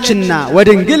ሆናለችና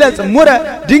ወድንግለ ጽሙረ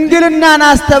ድንግልናን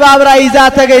አስተባብራ ይዛ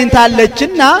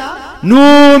ተገኝታለችና ኑ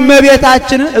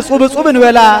እመቤታችንን እጹብ እጹብ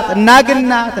እንበላት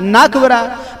እናግናት እናክብራት፣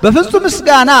 በፍጹም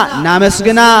ምስጋና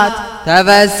እናመስግናት።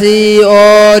 ተፈሲኦ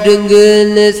ድንግል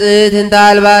ንጽሕት እንተ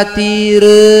አልባቲ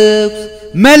ርኩስ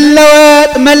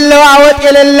መለወጥ መለዋወጥ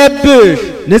የሌለብሽ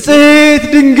ንጽሕት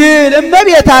ድንግል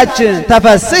እመቤታችን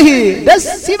ተፈስሒ ደስ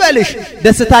ይበልሽ፣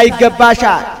 ደስታ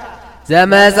ይገባሻል።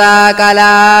 ዘመጻ ቃላ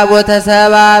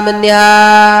ወተሰባ እምኔሃ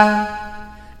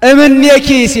እምኔኪ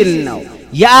ሲል ነው።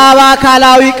 የአብ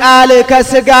አካላዊ ቃል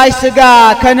ከሥጋሽ ሥጋ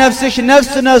ከነፍስሽ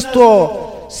ነፍስ ነስቶ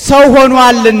ሰው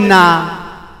ሆኗልና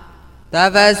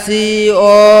ተፈሲኦ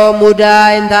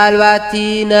ሙዳይ እንተ አልባቲ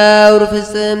ነውር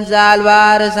ፍጽም ዘአልባ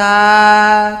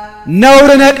ርሳት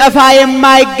ነውር ነቀፋ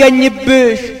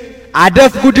የማይገኝብሽ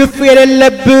አደፍ ጉድፍ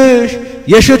የሌለብሽ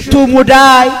የሽቱ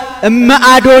ሙዳይ እመ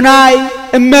አዶናይ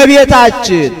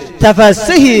እመቤታችን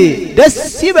ተፈስሒ ደስ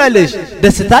ይበልሽ፣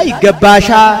 ደስታ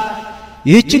ይገባሻል።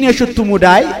 ይህችን የሽቱ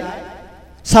ሙዳይ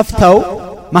ሰፍተው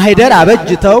ማኅደር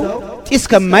አበጅተው ጢስ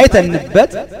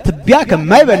ከማይተንበት ትቢያ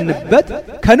ከማይበንበት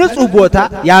ከንጹሕ ቦታ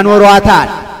ያኖሯታል።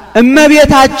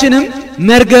 እመቤታችንም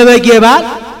መርገበ ጌባል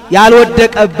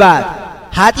ያልወደቀባት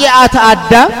ኃጢአት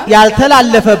አዳም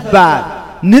ያልተላለፈባት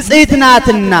ንጽሕት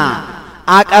ናትና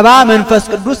አቀባ መንፈስ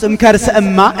ቅዱስ እምከርሰ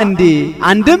እማ እንዲ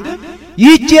አንድም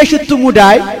ይህች የሽቱ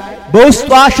ሙዳይ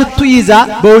በውስጧ ሽቱ ይዛ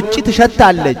በውጭ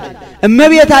ትሸታለች።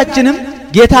 እመቤታችንም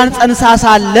ጌታን ጸንሳ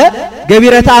ሳለ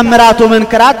ገቢረ ተአምራቶ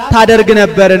መንክራት ታደርግ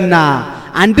ነበርና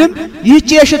አንድም ይህች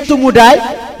የሽቱ ሙዳይ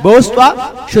በውስጧ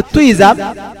ሽቱ ይዛም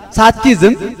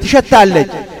ሳትይዝም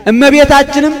ትሸታለች።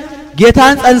 እመቤታችንም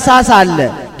ጌታን ጸንሳ ሳለ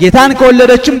ጌታን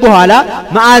ከወለደችም በኋላ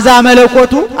መዓዛ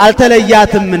መለኮቱ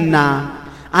አልተለያትምና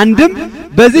አንድም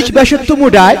በዚች በሽቱ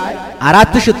ሙዳይ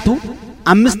 4 ሽቱ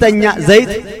 5ኛ ዘይት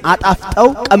አጣፍጠው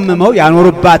ቀምመው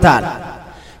ያኖሩባታል።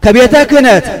 ከቤተ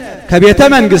ክህነት ከቤተ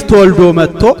መንግሥት ተወልዶ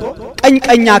መጥቶ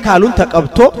ቀኝ አካሉን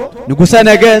ተቀብቶ ንጉሠ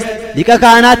ነገሥት ሊቀ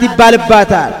ካህናት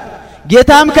ይባልባታል።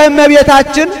 ጌታም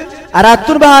ከእመቤታችን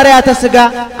 4ቱን ባሕርያተ ሥጋ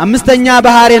 5ኛ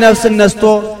ባሕርየ ነፍስን ነስቶ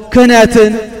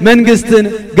ክህነትን መንግሥትን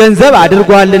ገንዘብ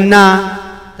አድርጓልና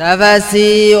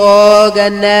ተፈሲኦ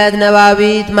ገነት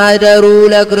ነባቢት ማህደሩ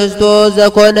ለክርስቶስ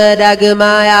ዘኮነ ዳግማ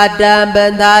የአዳም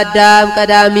በእንተ አዳም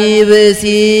ቀዳሚ ብእሲ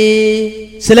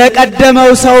ስለ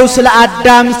ቀደመው ሰው ስለ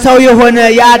አዳም ሰው የሆነ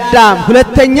የአዳም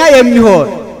ሁለተኛ የሚሆን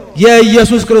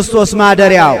የኢየሱስ ክርስቶስ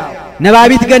ማደሪያው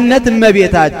ነባቢት ገነት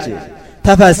እመቤታችን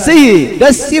ተፈስሒ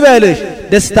ደስ ይበልሽ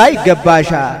ደስታ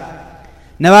ይገባሻል።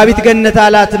 ነባቢት ገነት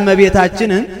አላት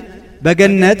እመቤታችንን።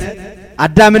 በገነት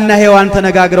አዳምና ሔዋን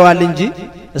ተነጋግረዋል እንጂ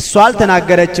እሷ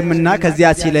አልተናገረችምና ከዚያ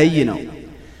ሲለይ ነው።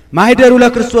 ማህደሩ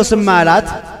ለክርስቶስም አላት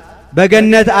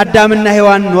በገነት አዳምና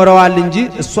ሔዋን ኖረዋል እንጂ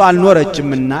እሷ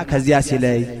አልኖረችምና ከዚያ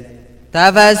ሲለይ።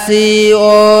 ተፈሲኦ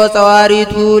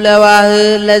ጸዋሪቱ ለዋህር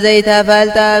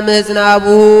ለዘይተፈልጠ ምጽናቡ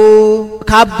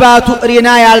ከአባቱ እሪና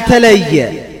ያልተለየ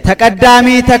ተቀዳሚ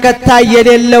ተከታይ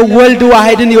የሌለው ወልድ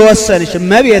ዋህድን የወሰንሽ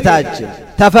እመቤታችን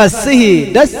ተፈስሒ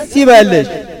ደስ ይበልሽ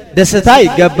ደስታ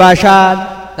ይገባሻል።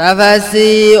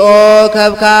 ተፈሲኦ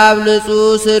ከብካብ ንጹሕ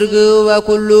ስርግው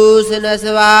በኩሉ ስነ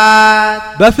ስብሐት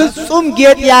በፍጹም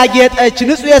ጌጥ ያጌጠች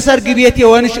ንጹሕ የሰርግ ቤት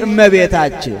የሆንሽ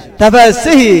እመቤታችን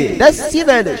ተፈስሒ ደስ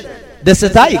ይበልሽ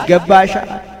ደስታ ይገባሻል።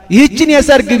 ይህችን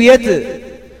የሰርግ ቤት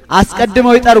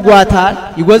አስቀድመው ይጠርጓታል፣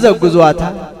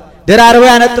 ይጎዘጉዟታል፣ ደራርበው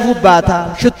ያነጥፉባታል፣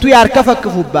 ሽቱ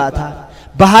ያርከፈክፉባታል፣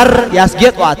 ባህር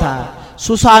ያስጌጧታል፣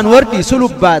 ሱሳን ወርድ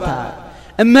ይስሉባታል።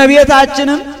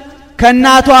 እመቤታችንም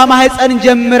ከእናቷ ማህፀን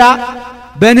ጀምራ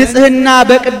በንጽህና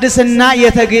በቅድስና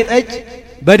የተጌጠች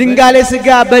በድንጋሌ ሥጋ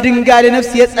በድንጋሌ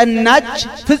ነፍስ የጸናች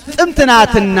ፍጽምት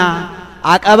ናትና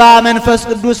አቀባ መንፈስ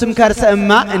ቅዱስም ከርሰ እማ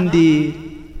እንዲህ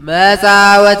መጻ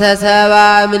ወተሰባ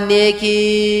ምኔኪ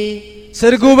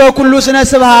ስርጉ በኩሉ ስነ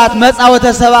ስብሐት መጻ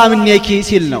ወተሰባ ምኔኪ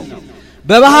ሲል ነው።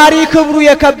 በባህሪ ክብሩ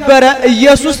የከበረ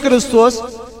ኢየሱስ ክርስቶስ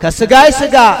ከሥጋይ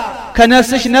ሥጋ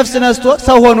ከነፍስሽ ነፍስ ነስቶ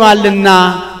ሰው ሆኗልና።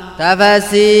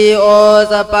 ተፈሲኦ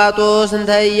ጸጳጦስ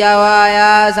እንተ ኢያዋያ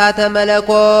እሳተ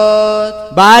መለኮት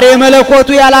ባሕረ መለኮቱ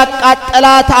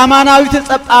ያላቃጠላት አማናዊት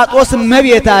ጸጳጦስ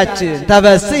እመቤታችን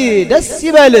ተፈስሒ ደስ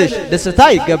ይበልሽ ደስታ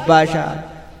ይገባሻል።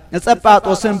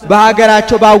 ጸጳጦስን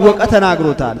በሀገራቸው ባወቀ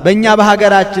ተናግሮታል። በእኛ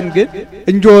በሀገራችን ግን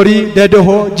እንጆሪ ደድሆ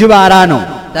ጅባራ ነው።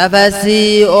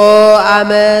 ተፈሲኦ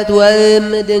አመት ወእም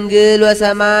ድንግል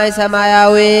ወሰማይ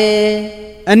ሰማያዊ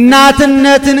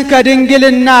እናትነትን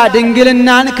ከድንግልና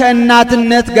ድንግልናን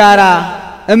ከእናትነት ጋራ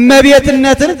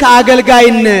እመቤትነትን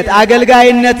ከአገልጋይነት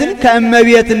አገልጋይነትን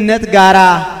ከእመቤትነት ጋራ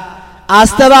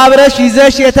አስተባብረሽ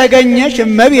ይዘሽ የተገኘሽ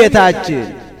እመቤታችን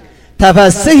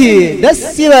ተፈስሒ ደስ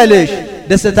ይበልሽ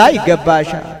ደስታ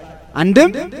ይገባሻል።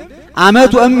 አንድም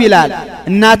አመት ወእም ይላል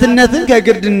እናትነትን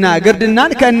ከግርድና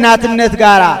ግርድናን ከእናትነት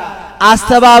ጋራ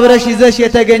አስተባብረሽ ይዘሽ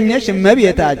የተገኘሽ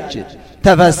እመቤታችን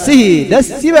ተፈስሒ ደስ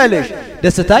ይበልሽ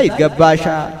ደስታ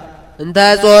ይገባሻል። እንተ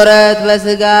ጾረት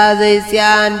በሥጋ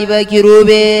ዘይጽያን ዲበ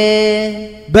ኪሩቤል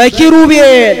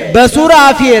በኪሩቤል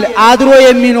በሱራፌል አድሮ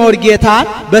የሚኖር ጌታን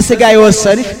በሥጋ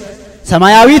የወሰንሽ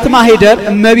ሰማያዊት ማህደር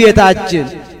እመቤታችን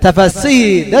ተፈስሒ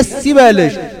ደስ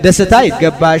ይበልሽ ደስታ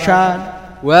ይገባሻል።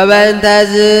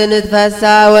 ወበእንተዝ ንትፈሳ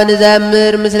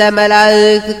ወንዘምር ምስለ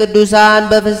መላእክት ቅዱሳን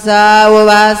በፍስሐ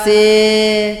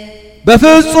ወበሐሴት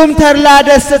በፍጹም ተድላ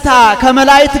ደስታ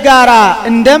ከመላእክት ጋራ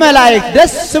እንደ መላእክት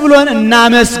ደስ ብሎን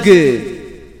እናመስግን።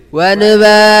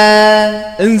 ወንበል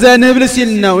እንዘ ንብል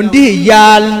ሲል ነው እንዲህ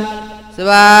እያል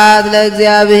ስብሐት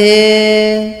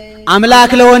ለእግዚአብሔር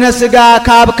አምላክ ለሆነ ሥጋ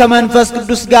ከአብ ከመንፈስ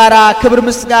ቅዱስ ጋራ ክብር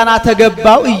ምስጋና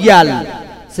ተገባው እያል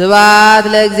ስብሐት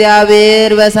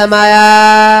ለእግዚአብሔር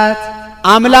በሰማያት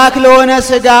አምላክ ለሆነ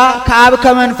ሥጋ ከአብ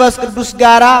ከመንፈስ ቅዱስ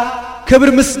ጋራ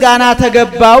ክብር ምስጋና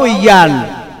ተገባው እያል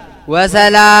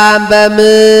ወሰላም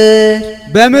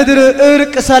በምድር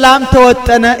እርቅ ሰላም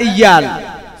ተወጠነ እያል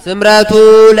ስምረቱ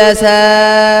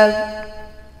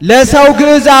ለሰው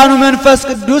ግዕዛኑ መንፈስ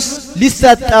ቅዱስ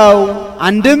ሊሰጠው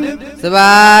አንድም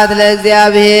ስብሐት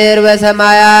ለእግዚአብሔር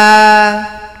በሰማያት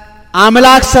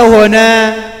አምላክ ሰው ሆነ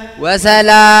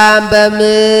ወሰላም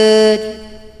በምድር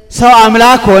ሰው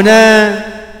አምላክ ሆነ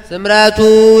ስምረቱ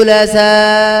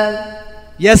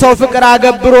የሰው ፍቅር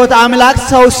አገብሮት አምላክ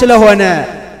ሰው ስለሆነ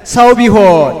ሰው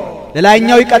ቢሆን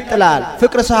ለላይኛው ይቀጥላል።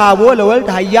 ፍቅር ሰሃቦ ለወልድ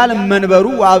ኃያል መንበሩ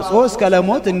ወአብጽሖ እስከ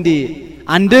ለሞት እንዲህ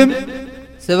አንድም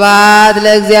ስብሐት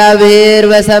ለእግዚአብሔር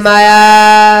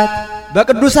በሰማያት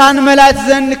በቅዱሳን መላእክት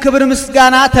ዘንድ ክብር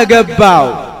ምስጋና ተገባው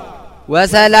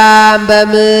ወሰላም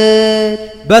በምድር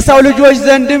በሰው ልጆች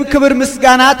ዘንድም ክብር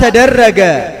ምስጋና ተደረገ።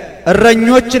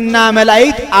 እረኞችና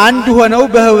መላእክት አንድ ሆነው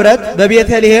በህብረት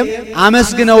በቤተልሔም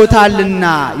አመስግነውታልና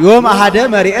ዮም አሐደ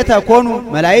መሪኤተ ኮኑ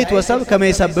መላእክት ወሰብ ከመ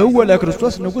ይሰብሕዎ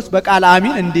ለክርስቶስ ንጉሥ በቃል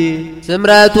አሚን እንዲህ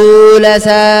ስምረቱ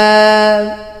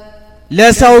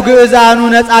ለሰው ግዕዛኑ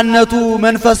ነጻነቱ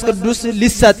መንፈስ ቅዱስ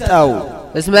ሊሰጠው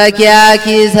እስመኪያኪ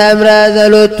ሰምረ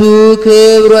ዘሎቱ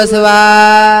ክብር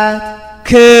ወስብሐት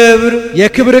ክብር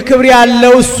የክብር ክብር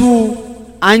ያለው እሱ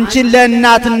አንቺን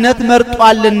ለእናትነት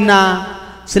መርጧልና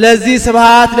ስለዚህ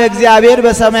ስብሐት ለእግዚአብሔር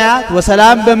በሰማያት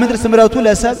ወሰላም በምድር ስምረቱ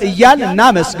ለሰብ እያል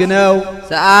እናመስግነው።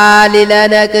 ሰአሊ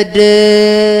ለነ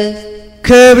ቅድስት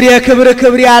ክብር የክብር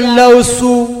ክብር ያለው እሱ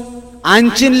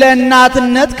አንቺን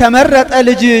ለእናትነት ከመረጠ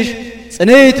ልጅሽ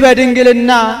ጽንዕት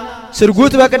በድንግልና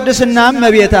ስርጉት በቅድስናም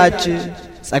እመቤታችን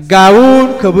ጸጋውን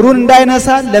ክብሩን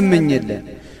እንዳይነሳን ለምኝልን።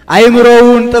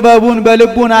 አይምሮውን ጥበቡን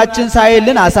በልቡናችን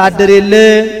ሳይልን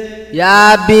አሳድርልን።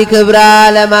 ያቢ ክብራ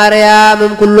ለማርያም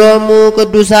እምኩሎሙ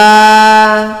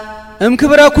ቅዱሳን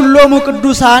እምክብረ ኩሎሙ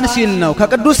ቅዱሳን ሲል ነው።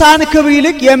 ከቅዱሳን ክብር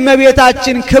ይልቅ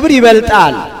የእመቤታችን ክብር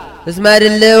ይበልጣል። እስመ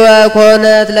ድልወ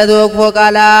ኮነት ለተወክፎ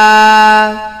ቃላ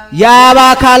የአብ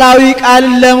አካላዊ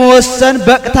ቃልን ለመወሰን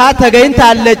በቅታ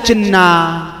ተገኝታለችና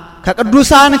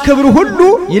ከቅዱሳን ክብር ሁሉ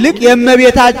ይልቅ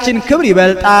የእመቤታችን ክብር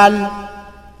ይበልጣል።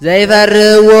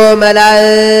 ዘይፈርህዎ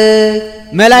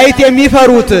መላእክት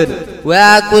የሚፈሩትን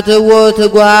ወያቁትዎ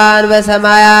ትጉሃን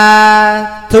በሰማያት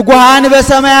ትጉሃን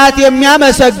በሰማያት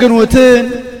የሚያመሰግኑትን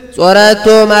ጾረቶ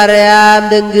ማርያም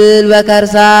ድንግል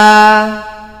በከርሳ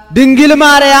ድንግል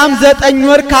ማርያም 9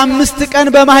 ወር ከ5 ቀን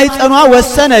በማህፀኗ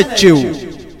ወሰነችው።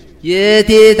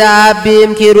 ይእቲ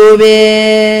ተአቢም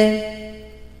ኪሩቤል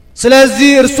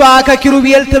ስለዚህ እርሷ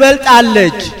ከኪሩቤል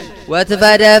ትበልጣለች።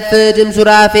 ወትፈደፍድም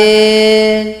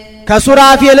ሱራፌል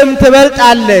ከሱራፌልም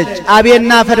ትበልጣለች።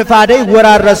 አቤና ፈድፋደ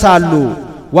ይወራረሳሉ።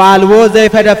 ወአልቦ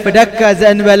ዘይፈደፍደከ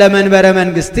ዘእንበለ መንበረ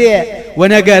መንግሥቴ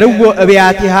ወነገርዎ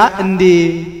እብያቲሃ እንዲ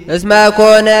እስመ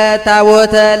ኮነ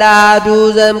ታቦተ ለአሐዱ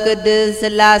ዘእምቅድስት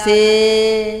ሥላሴ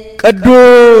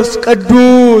ቅዱስ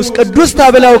ቅዱስ ቅዱስ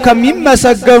ተብለው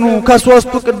ከሚመሰገኑ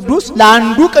ከሦስቱ ቅዱስ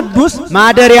ለአንዱ ቅዱስ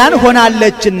ማደሪያን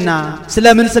ሆናለችና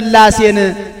ስለምን ሥላሴን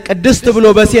ቅድስት ብሎ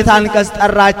በሴት አንቀጽ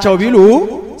ጠራቸው ቢሉ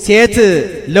ሴት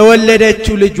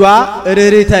ለወለደችው ልጇ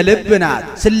ርኅርኅተ ልብ ናት።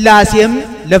 ሥላሴም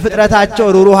ለፍጥረታቸው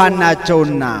ሩሩሃን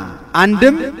ናቸውና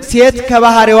አንድም ሴት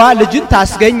ከባህሪዋ ልጅን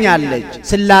ታስገኛለች።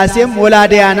 ሥላሴም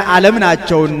ወላዲያነ ዓለም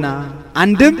ናቸውና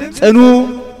አንድም ጽኑ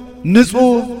ንጹሕ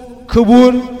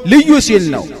ክቡር ልዩ ሲል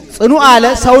ነው። ጽኑ አለ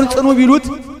ሰውን ጽኑ ቢሉት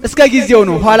እስከ ጊዜው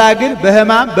ነው። ኋላ ግን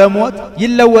በሕማም በሞት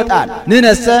ይለወጣል።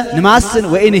 ንነሰ ንማስን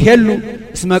ወይን ሄሉ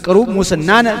እስመ ቅሩብ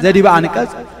ሙስናነ ዘዲበ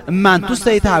አንቀጽ እማንቱሰ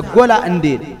ይታጎላ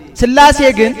እንዴል ሥላሴ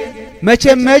ግን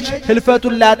መቼመች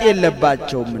ህልፈቱን ላጤ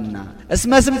የለባቸውምና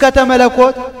እስመ ስምከተ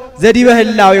መለኮት ዘዲበ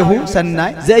ህላዌሁ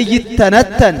ሰናይ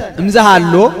ዘኢይተነተን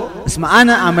እምዘሃሎ እስመ አነ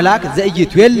አምላክ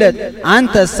ዘኢይትዌለድ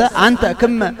አንተሰ አንተ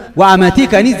ክመ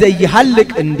ወአመቲከኒ ዘኢይሐልቅ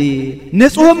እንዲ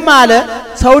ንጹሕም አለ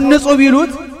ሰውን ንጹሕ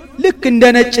ቢሉት ልክ እንደ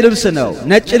ነጭ ልብስ ነው።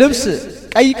 ነጭ ልብስ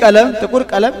ቀይ ቀለም ጥቁር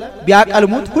ቀለም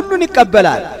ቢያቀልሙት ሁሉን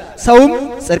ይቀበላል። ሰውም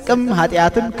ጽድቅም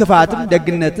ኃጢአትም ክፋትም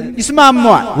ደግነትም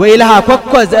ይስማማዋል። ወኢልሃ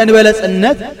ኮኮ ዘእንበለ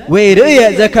ጽነት ወኢርእየ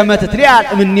ዘከመ ትትሪአል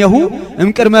እምኔሁ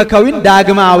እምቅድመ ከዊን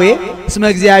ዳግማዌ እስመ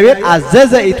እግዚአብሔር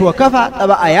አዘዘ ኢትወከፋ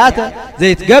ጠባአያተ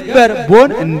ዘይትገበር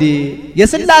ቦን እንዲ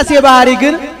የሥላሴ ባህሪ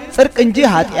ግን ጽድቅ እንጂ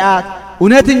ኃጢአት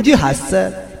እውነት እንጂ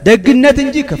ሐሰት ደግነት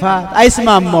እንጂ ክፋት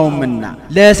አይስማማውምና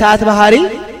ለእሳት ባህሪ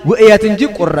ውእየት እንጂ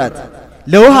ቁረት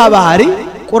ለውሃ ባህሪ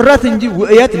ቁረት እንጂ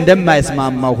ውእየት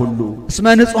እንደማይስማማው ሁሉ እስመ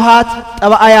ንጹሃት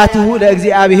ጠባአያትሁ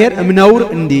ለእግዚአብሔር እምነውር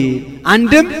እንዲ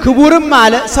አንድም ክቡርም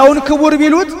አለ ሰውን ክቡር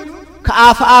ቢሉት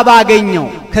ከአፍአ ባገኘው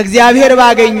ከእግዚአብሔር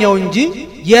ባገኘው እንጂ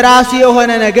የራሱ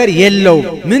የሆነ ነገር የለውም።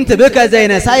 ምን ትብከ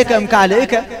ዘይነሳይከ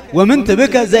እምካልእከ ወምን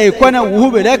ትብከ ዘይኮነ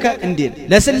ውሁብ ለከ እንዲል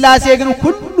ለሥላሴ ግን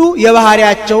ሁሉ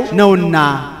የባህሪያቸው ነውና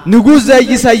ንጉሥ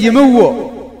ዘይሰይምዎ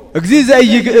እግዚ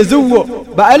ዘይግእዝዎ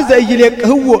ባዕል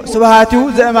ዘይሌቅህዎ ስብሃቲሁ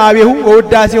ዘእማቤሁ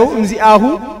ወውዳሴሁ እምዚአሁ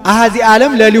አሐዚ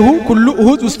ዓለም ለሊሁ ኩሉ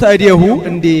እሁዝ ውስተ እዴሁ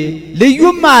እንዲ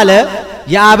ልዩም አለ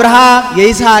የአብርሃም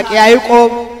የይስሐቅ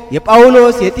የያዕቆብ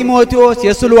የጳውሎስ የጢሞቴዎስ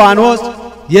የስልዋኖስ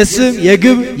የስም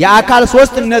የግብ የአካል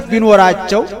ሦስትነት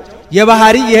ቢኖራቸው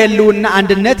የባህሪ የህልውና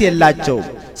አንድነት የላቸውም።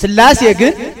 ሥላሴ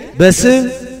ግን በስም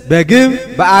በግብ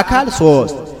በአካል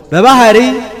ሦስት በባህሪ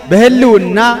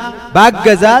በህልውና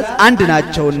ባገዛዝ አንድ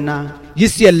ናቸውና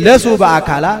ይስየለሱ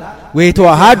በአካላት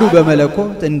ወይተዋሃዱ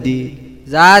በመለኮት እንዲ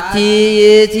ዛቲ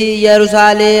ይእቲ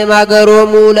ኢየሩሳሌም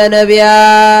ሀገሮሙ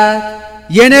ለነቢያት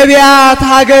የነቢያት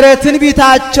ሀገረ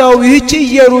ትንቢታቸው ይህች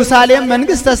ኢየሩሳሌም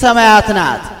መንግሥተ ሰማያት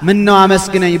ናት። ምነው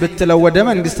አመስግነኝ ብትለው ወደ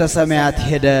መንግሥተ ሰማያት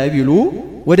ሄደ ቢሉ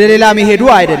ወደ ሌላ መሄዱ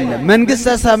አይደለም።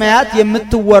 መንግሥተ ሰማያት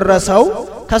የምትወረሰው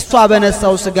ከሷ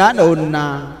በነሳው ሥጋ ነውና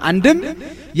አንድም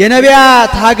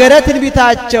የነቢያት ሀገረ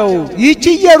ትንቢታቸው ይህች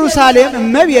ኢየሩሳሌም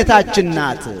እመቤታችን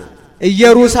ናት።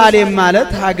 ኢየሩሳሌም ማለት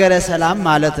ሀገረ ሰላም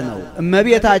ማለት ነው።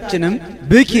 እመቤታችንም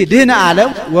ብኪ ድህነ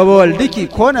ዓለም ወበወልድኪ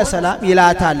ኮነ ሰላም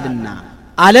ይላታልና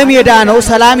ዓለም የዳነው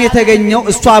ሰላም የተገኘው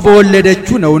እሷ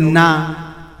በወለደችው ነውና።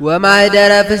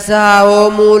 ወማኅደረ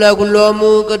ፍስሐሆሙ ለኩሎሙ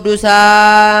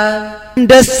ቅዱሳን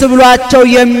ደስ ብሏቸው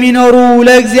የሚኖሩ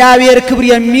ለእግዚአብሔር ክብር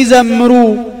የሚዘምሩ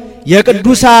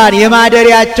የቅዱሳን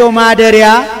የማደሪያቸው ማደሪያ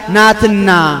ናትና።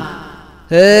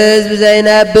 ሕዝብ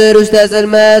ዘይነብር ውስተ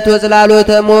ጽልመት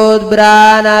ወጽላሎተ ሞት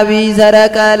ብርሃን አቢይ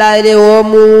ሰረቀ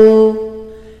ላዕሌሆሙ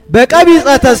በቀቢጸ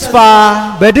ተስፋ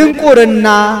በድንቁርና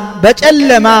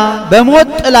በጨለማ በሞት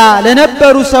ጥላ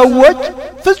ለነበሩ ሰዎች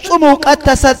ፍጹም ዕውቀት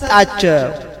ተሰጣቸው።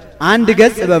 አንድ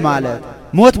ገጽ በማለት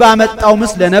ሞት ባመጣው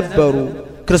ምስ ለነበሩ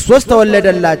ክርስቶስ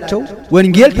ተወለደላቸው፣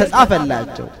 ወንጌል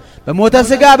ተጻፈላቸው። በሞተ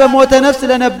ሥጋ በሞተ ነፍስ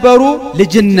ለነበሩ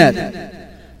ልጅነት፣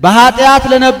 በኃጢአት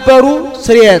ለነበሩ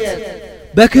ስርየት፣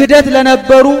 በክህደት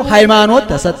ለነበሩ ሃይማኖት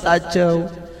ተሰጣቸው።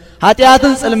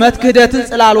 ኃጢአትን ጽልመት፣ ክህደትን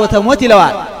ጽላሎተ ሞት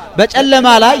ይለዋል። በጨለማ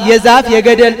ላይ የዛፍ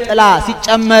የገደል ጥላ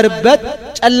ሲጨመርበት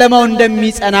ጨለማው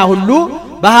እንደሚጸና ሁሉ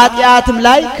በኃጢአትም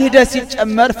ላይ ክህደት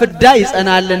ሲጨመር ፍዳ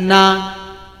ይጸናልና።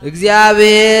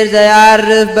 እግዚአብሔር ዘያርፍ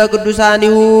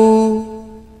በቅዱሳኒሁ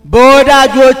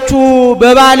በወዳጆቹ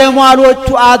በባለሟሎቹ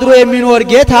አድሮ የሚኖር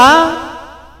ጌታ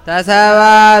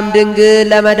ተሰባም ድንግል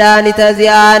ለመድኃኒተ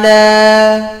ዚአነ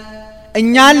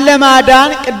እኛን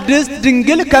ለማዳን ቅድስት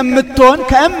ድንግል ከምትሆን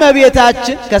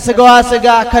ከእመቤታችን ከሥጋዋ ሥጋ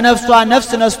ከነፍሷ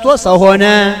ነፍስ ነስቶ ሰው ሆነ።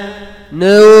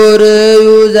 ንዑርዩ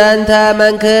ዘንተ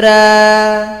መንክረ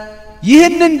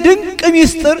ይህንን ድንቅ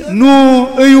ምስጢር ኑ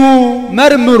እዩ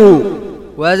መርምሩ።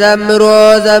 ወዘምሮ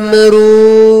ዘምሩ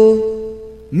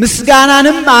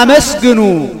ምስጋናንም አመስግኑ።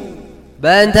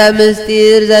 በእንተ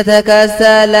ምስጢር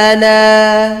ዘተከሰለነ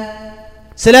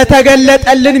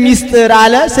ስለተገለጠልን ምስጢር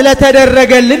አለ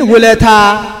ስለተደረገልን ውለታ።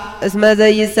 እስመ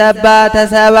ዘይሰባ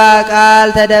ተሰባ ቃል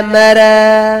ተደመረ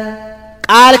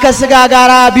ቃል ከሥጋ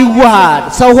ጋር ቢዋሃድ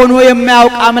ሰው ሆኖ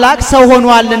የማያውቅ አምላክ ሰው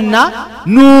ሆኗልና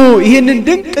ኑ ይህንን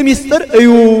ድንቅ ምስጢር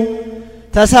እዩ።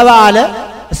 ተሰባ አለ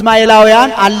እስማኤላውያን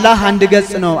አላህ አንድ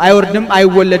ገጽ ነው አይወርድም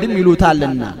አይወለድም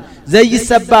ይሉታልና።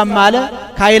 ዘይሰባም አለ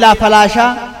ካይላ ፈላሻ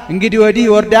እንግዲህ ወዲህ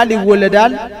ይወርዳል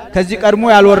ይወለዳል ከዚህ ቀድሞ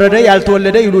ያልወረደ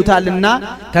ያልተወለደ ይሉታልና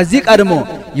ከዚህ ቀድሞ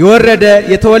የወረደ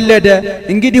የተወለደ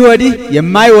እንግዲህ ወዲህ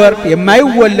የማይወርድ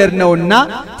የማይወለድ ነውና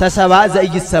ተሰባ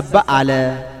ዘይሰባ አለ።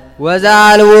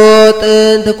 ወዛልዎ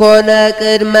ጥንት ኮነ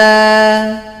ቅድመ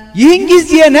ይህን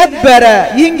ጊዜ ነበረ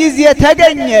ይህን ጊዜ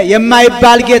ተገኘ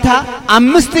የማይባል ጌታ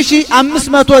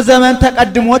 5500 ዘመን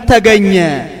ተቀድሞት ተገኘ።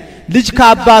 ልጅ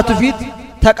ከአባቱ ፊት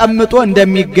ተቀምጦ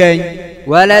እንደሚገኝ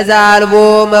ወለዛልቦ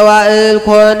መዋዕል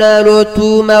ኮነ ሎቱ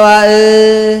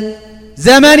መዋዕል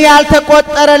ዘመን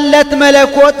ያልተቆጠረለት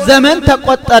መለኮት ዘመን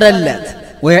ተቆጠረለት።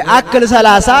 ወይ አክል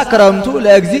 30 ክረምቱ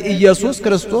ለእግዚ ኢየሱስ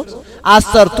ክርስቶስ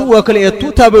 10ቱ ወክልኤቱ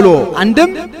ተብሎ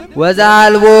አንድም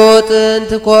ወዛልቦ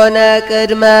ጥንት ኮነ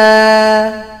ቅድመ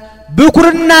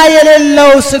ብኩርና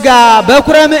የሌለው ሥጋ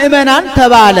በኩረ ምእመናን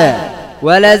ተባለ።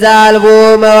 ወለዛልቦ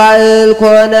መዋዕል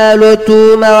ኮነ ሎቱ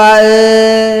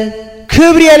መዋዕል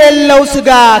ክብር የሌለው ሥጋ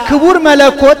ክቡር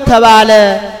መለኮት ተባለ።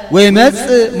 ወይ መጽ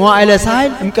መዋዕለ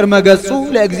ሳይል እምቅድመ ገጹ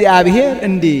ለእግዚአብሔር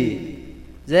እንዲህ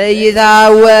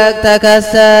ዘይታወቅ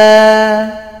ተከሰ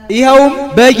ይኸውም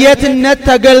በጌትነት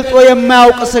ተገልጦ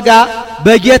የማያውቅ ሥጋ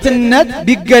በጌትነት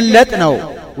ቢገለጥ ነው።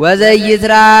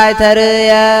 ወዘይትራይ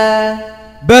ተርየ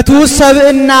በትውስ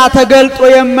ሰብእና ተገልጦ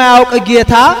የማያውቅ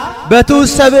ጌታ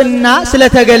በትውስ ሰብእና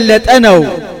ስለተገለጠ ነው።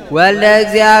 ወልደ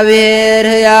እግዚአብሔር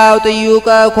ሕያው ጥዩቀ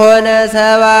ኮነ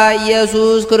ሰባ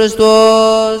ኢየሱስ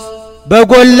ክርስቶስ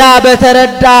በጎላ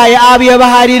በተረዳ የአብ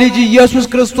የባህሪ ልጅ ኢየሱስ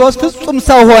ክርስቶስ ፍጹም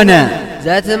ሰው ሆነ።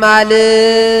 ዘትማል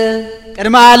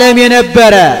ቅድመ ዓለም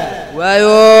የነበረ ወዮ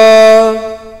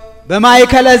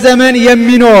በማይከለ ዘመን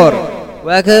የሚኖር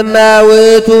ወክመ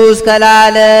ውእቱ እስከ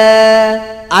ለዓለም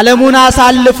ዓለሙን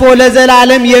አሳልፎ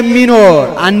ለዘላለም የሚኖር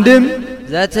አንድም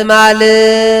ዘትማል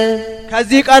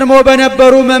ከዚህ ቀድሞ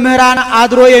በነበሩ መምህራን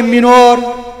አድሮ የሚኖር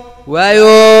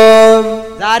ወዮም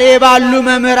ዛሬ ባሉ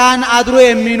መምህራን አድሮ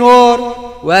የሚኖር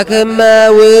ወክመ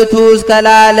ውእቱ እስከ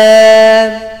ለዓለም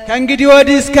ከእንግዲህ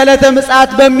ወዲህ እስከ ዕለተ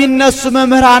ምጽአት በሚነሱ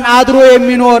መምህራን አድሮ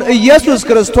የሚኖር ኢየሱስ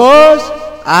ክርስቶስ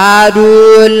አሐዱ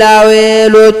እላዌ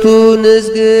ሎቱ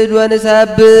ንስግድ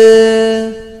ወንሰብህ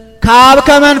ከአብ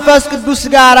ከመንፈስ ቅዱስ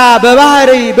ጋር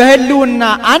በባህሪ በህልውና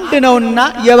አንድ ነውና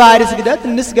የባህሪ ስግደት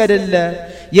እንስገድለት፣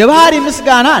 የባህሪ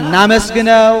ምስጋና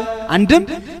እናመስግነው። አንድም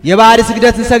የባህሪ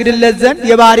ስግደት እንሰግድለት ዘንድ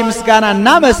የባህሪ ምስጋና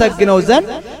እናመሰግነው ዘንድ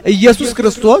ኢየሱስ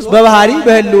ክርስቶስ በባህሪ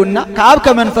በህልውና ከአብ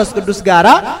ከመንፈስ ቅዱስ ጋር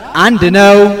አንድ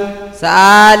ነው።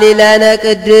 ሰአሊ ለነ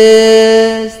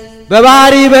ቅድስት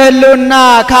በባህሪ በህልውና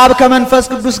ከአብ ከመንፈስ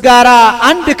ቅዱስ ጋር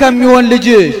አንድ ከሚሆን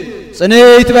ልጅሽ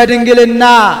ጽንዕት በድንግልና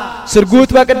ስርጉት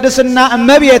በቅድስና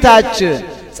እመቤታችን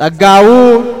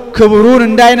ጸጋውን ክብሩን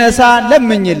እንዳይነሳ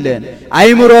ለምኝልን።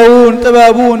 አይምሮውን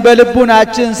ጥበቡን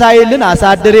በልቡናችን ሳይልን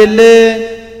አሳድርልን።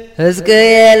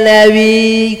 ሕዝቅኤል ነቢይ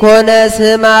ኮነ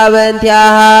ስማ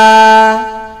በእንቲአሃ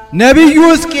ነቢዩ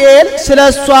ሕዝቅኤል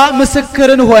ስለሷ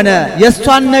ምስክርን ሆነ፣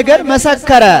 የሷን ነገር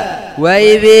መሰከረ።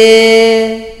 ወይቤ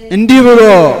እንዲህ ብሎ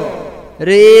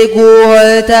ርኢኩ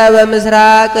ሆህተ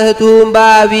በምስራቅ እህቱም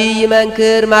በአቢይ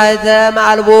መንክር ማህተም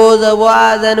አልቦ ዘቦአ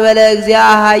ዘንበለ እግዚአ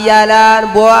ኃያላን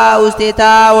ቦአ ውስቴታ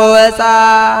ወወፃ።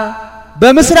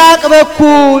 በምስራቅ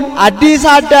በኩል አዲስ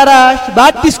አዳራሽ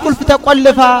በአዲስ ቁልፍ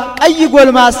ተቆልፋ ቀይ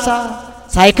ጎልማሳ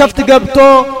ሳይከፍት ገብቶ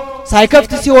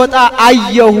ሳይከፍት ሲወጣ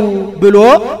አየሁ ብሎ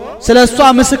ስለሷ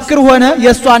ምስክር ሆነ፣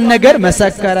 የሷን ነገር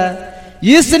መሰከረ።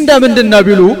 ይህስ እንደምንድነው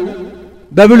ቢሉ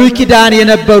በብሉይ ኪዳን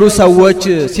የነበሩ ሰዎች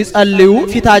ሲጸልዩ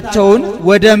ፊታቸውን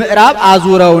ወደ ምዕራብ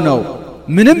አዙረው ነው።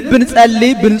 ምንም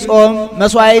ብንጸልይ ብንጾም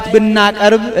መስዋዕት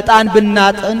ብናቀርብ ዕጣን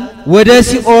ብናጥን ወደ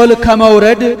ሲኦል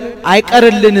ከመውረድ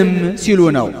አይቀርልንም ሲሉ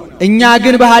ነው። እኛ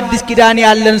ግን በሐዲስ ኪዳን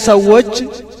ያለን ሰዎች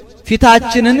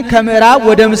ፊታችንን ከምዕራብ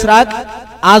ወደ ምስራቅ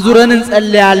አዙረን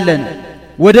እንጸልያለን።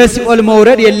 ወደ ሲኦል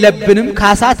መውረድ የለብንም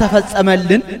ካሳ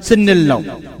ተፈጸመልን ስንል ነው።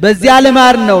 በዚያ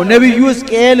ልማድ ነው ነቢዩ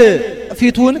ሕዝቅኤል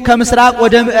ፊቱን ከምስራቅ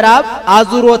ወደ ምዕራብ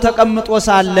አዙሮ ተቀምጦ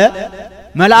ሳለ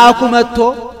መልአኩ መጥቶ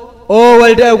ኦ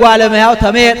ወልደ እጓለ እመሕያው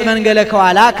ተመየጥ መንገለ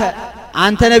ከኋላከ፣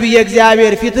 አንተ ነቢየ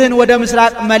እግዚአብሔር ፊትህን ወደ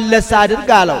ምስራቅ መለስ አድርግ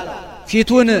አለው።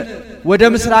 ፊቱን ወደ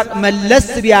ምስራቅ መለስ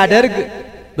ቢያደርግ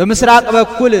በምስራቅ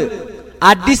በኩል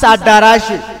አዲስ አዳራሽ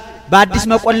በአዲስ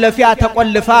መቆለፊያ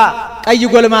ተቆልፋ ቀይ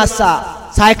ጎልማሳ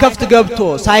ሳይከፍት ገብቶ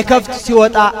ሳይከፍት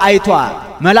ሲወጣ አይቷል።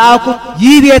 መልአኩ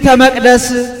ይህ ቤተ መቅደስ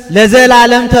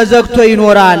ለዘላለም ተዘግቶ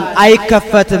ይኖራል፣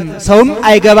 አይከፈትም፣ ሰውም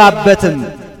አይገባበትም፣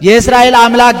 የእስራኤል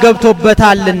አምላክ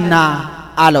ገብቶበታልና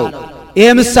አለው። ይሄ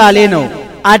ምሳሌ ነው።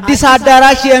 አዲስ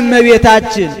አዳራሽ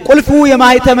የእመቤታችን፣ ቁልፉ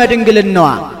የማኅተመ ድንግልናዋ፣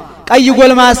 ቀይ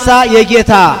ጎልማሳ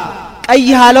የጌታ ቀይ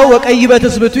ሃለው ወቀይ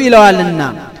በትስብቱ ይለዋልና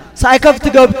ሳይከፍት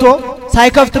ገብቶ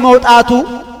ሳይከፍት መውጣቱ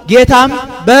ጌታም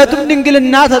በሕቱም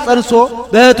ድንግልና ተጸንሶ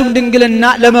በሕቱም ድንግልና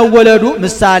ለመወለዱ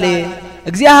ምሳሌ።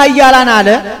 እግዚአ ኃያላን አለ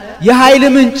የኃይል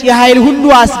ምንጭ የኃይል ሁሉ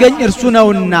አስገኝ እርሱ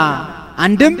ነውና፣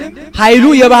 አንድም ኃይሉ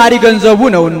የባህሪ ገንዘቡ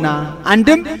ነውና፣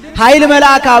 አንድም ኃይል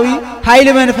መልአካዊ ኃይል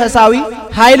መንፈሳዊ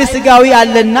ኃይል ሥጋዊ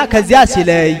አለና ከዚያ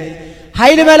ሲለይ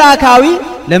ኃይል መልአካዊ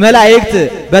ለመላእክት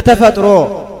በተፈጥሮ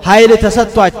ኃይል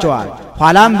ተሰጥቷቸዋል።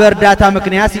 ኋላም በእርዳታ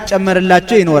ምክንያት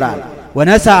ሲጨመርላቸው ይኖራል።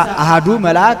 ወነሳ አሃዱ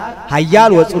መልአክ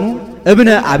ኃያል ወጽኑ እብነ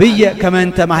አብየ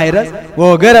ከመንተ ማሕረስ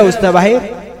ወገረ ውስተ ባሕር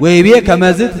ወይቤ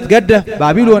ከመዝ ትትገደፍ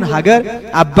ባቢሎን ሀገር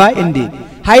አባይ እንዲል።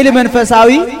 ኃይል መንፈሳዊ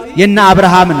የነ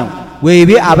አብርሃም ነው። ወይቤ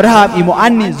አብርሃም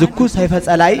ኢሞአኒ ዝኩ ሰይፈ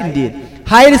ጸላይ እንዲል።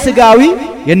 ኃይል ሥጋዊ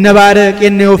የነ ባርቅ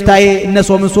የነ ዮፍታሔ የነ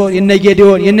ሶምሶን የነ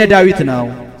ጌዴዎን የነ ዳዊት ነው።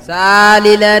 ሳሊ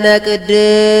ለነ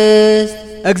ቅድስት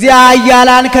እግዚአ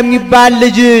ኃያላን ከሚባል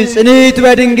ልጅ ጽንዕት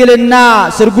በድንግልና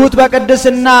ስርጉት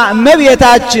በቅድስና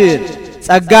እመቤታችን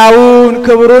ጸጋውን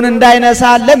ክብሩን እንዳይነሳ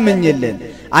ለምኝልን።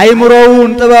 አይምሮውን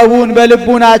ጥበቡን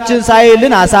በልቡናችን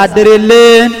ሳይልን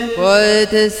አሳድርልን።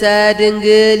 ሆህትሰ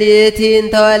ድንግል ይእቲን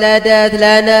ተወለደት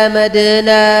ለነ መድኅነ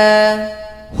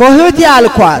ሆህት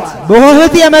ያልኳት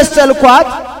በሆህት የመሰልኳት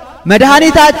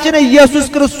መድኃኒታችን ኢየሱስ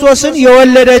ክርስቶስን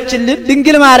የወለደችልን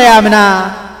ድንግል ማርያም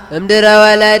ናት። እምድረ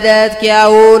ወለደት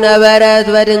ኪያሁ ነበረት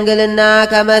በድንግልና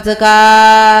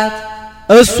ከመትካት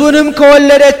እሱንም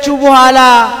ከወለደችው በኋላ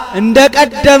እንደ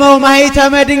ቀደመው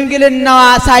ማኅተመ ድንግልናዋ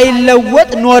ሳይለወጥ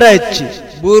ኖረች።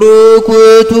 ቡሩክ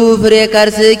ውእቱ ፍሬ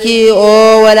ከርስኪ ኦ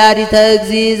ወላዲተ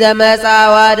እግዚ ዘመጻ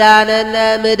ዋዳነነ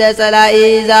ምደ ጸላኢ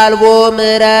ዛልቦ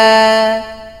ምሕረት።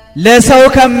 ለሰው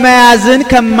ከማያዝን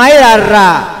ከማይራራ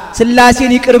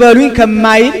ሥላሴን ይቅር በሉኝ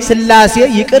ከማይል ሥላሴ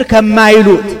ይቅር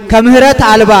ከማይሉት ከምሕረት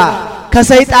አልባ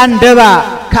ከሰይጣን ደባ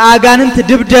ከአጋንንት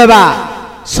ድብደባ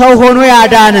ሰው ሆኖ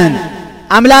ያዳነን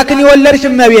አምላክን የወለድሽ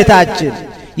እመቤታችን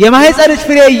የማኅፀንሽ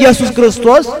ፍሬ ኢየሱስ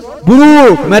ክርስቶስ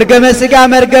ቡሩክ መርገመ ሥጋ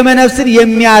መርገመ ነፍስን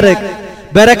የሚያርቅ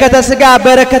በረከተ ሥጋ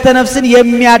በረከተ ነፍስን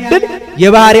የሚያድል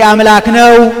የባሕሪ አምላክ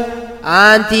ነው።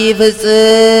 አንቲ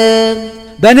ፍጽም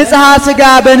በንጽሐ ሥጋ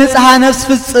በንጽሐ ነፍስ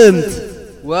ፍጽምት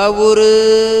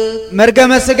ወቡርክ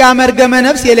መርገመ ሥጋ መርገመ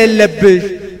ነፍስ የሌለብሽ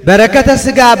በረከተ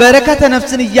ሥጋ በረከተ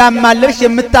ነፍስን እያማለሽ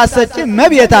የምታሰጭ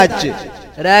እመቤታችን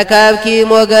ረከብኪ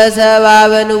ሞገሰ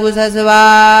ባበ ንጉሠ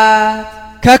ስብሐት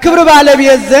ከክብር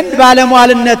ባለቤት ዘንድ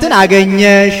ባለሟልነትን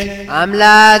አገኘሽ።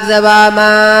 አምላክ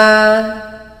ዘበአማን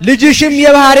ልጅሽም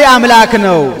የባሕሪ አምላክ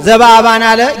ነው። ዘበአማን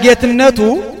አለ ጌትነቱ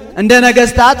እንደ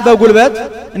ነገሥታት በጉልበት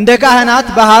እንደ ካህናት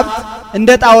በሀብት እንደ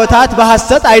ጣዖታት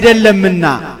በሐሰት አይደለምና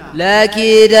ለኪ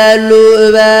ደሉ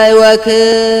እበይ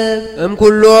ወክብ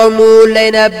እምኩሎሙ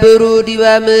ለይነብሩ ዲበ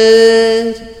ምድር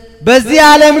በዚህ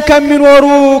ዓለም ከሚኖሩ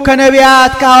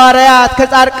ከነቢያት ከሐዋርያት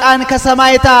ከጻድቃን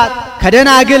ከሰማዕታት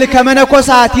ከደናግል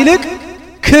ከመነኮሳት ይልቅ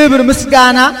ክብር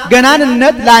ምስጋና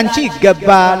ገናንነት ላንቺ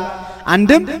ይገባል።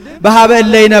 አንድም በኀበ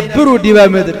እለ ይነብሩ ዲበ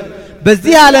ምድር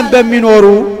በዚህ ዓለም በሚኖሩ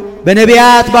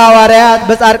በነቢያት በሐዋርያት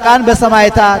በጻድቃን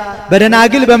በሰማዕታት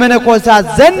በደናግል በመነኮሳት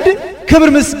ዘንድ ክብር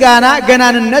ምስጋና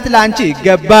ገናንነት ላንቺ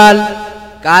ይገባል።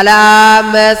 ቃለ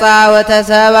መጻ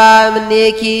ወተሰባ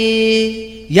እምኔኪ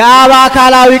የአብ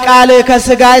አካላዊ ቃል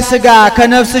ከሥጋሽ ሥጋ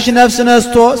ከነፍስሽ ነፍስ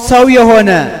ነስቶ ሰው የሆነ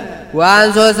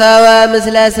ወአንሶ ሰወ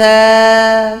ምስለ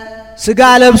ሰብ ሥጋ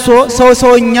ለብሶ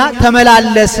ሰውኛ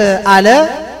ተመላለሰ አለ።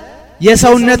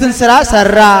 የሰውነትን ሥራ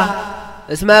ሠራ።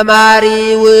 እስመ መሐሪ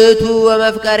ውእቱ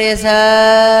ወመፍቀሬ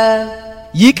ሰብ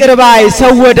ይቅር ባይ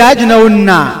ሰው ወዳጅ ነውና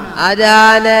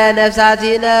አድኃነ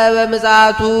ነፍሳቲነ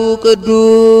በምጽአቱ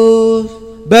ቅዱስ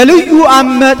በልዩ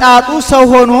አመጣጡ ሰው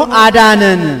ሆኖ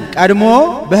አዳነን። ቀድሞ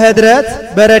በኅድረት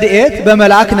በረድኤት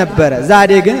በመልአክ ነበረ።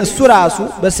 ዛሬ ግን እሱ ራሱ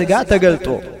በሥጋ ተገልጦ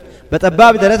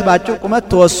በጠባብ ደረት ባጭር ቁመት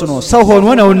ተወስኖ ሰው ሆኖ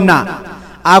ነውና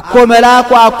አኮ መልአክ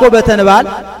አኮ በተንባል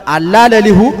አላ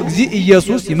ለሊሁ እግዚ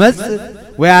ኢየሱስ ይመጽእ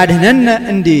ወያድኅነነ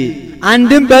እንዲህ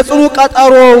አንድም በጽኑ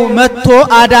ቀጠሮው መጥቶ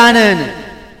አዳነን።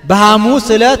 በሐሙስ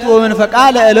ዕለት ወመንፈቃ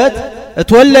ለዕለት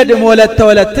እትወለድ እምወለተ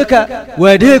ወለትከ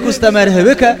ወድኅክ ውስተ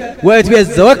መርህብከ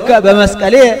ወእትቤዘወከ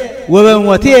በመስቀሌ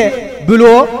ወበሞቴ ብሎ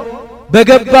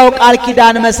በገባው ቃል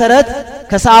ኪዳን መሰረት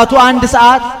ከሰዓቱ 1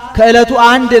 ሰዓት ከዕለቱ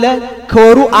 1 ዕለት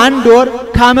ከወሩ 1 ወር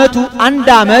ከዓመቱ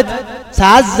 1 ዓመት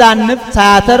ሳያዛንፍ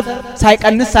ሳያተርፍ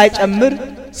ሳይቀንስ ሳይጨምር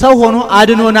ሰው ሆኖ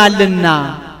አድኖናልና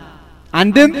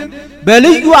አንድም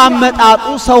በልዩ አመጣጡ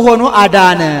ሰው ሆኖ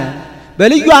አዳነ።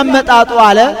 በልዩ አመጣጡ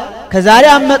አለ። ከዛሬ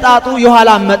አመጣጡ የኋላ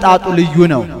አመጣጡ ልዩ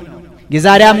ነው።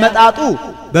 የዛሬ አመጣጡ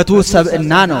በትሑት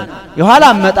ሰብእና ነው። የኋላ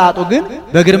አመጣጡ ግን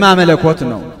በግርማ መለኮት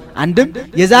ነው። አንድም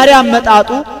የዛሬ አመጣጡ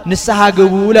ንስሐ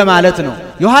ግቡ ለማለት ነው።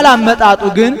 የኋላ አመጣጡ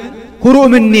ግን ሁሩ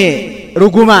እምኔ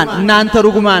ርጉማን እናንተ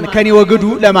ርጉማን ከኔ ወግዱ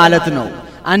ለማለት ነው።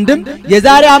 አንድም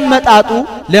የዛሬ አመጣጡ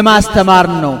ለማስተማር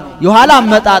ነው። የኋላ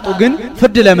አመጣጡ ግን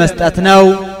ፍርድ ለመስጠት ነው።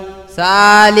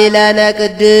 ሳሊ ለነ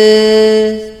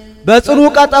ቅድስት በጽኑ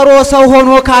ቀጠሮ ሰው ሆኖ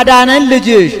ካዳነን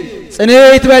ልጅሽ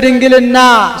ጽንዕት በድንግልና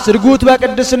ስርጉት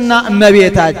በቅድስና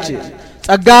እመቤታችን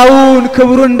ጸጋውን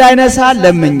ክብሩን እንዳይነሳ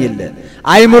ለምኝልን።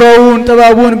 አይምሮውን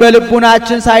ጥበቡን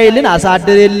በልቡናችን ሳይልን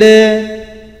አሳድርልን።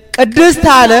 ቅድስት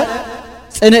አለ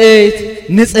ጽንዕት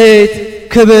ንጽሕት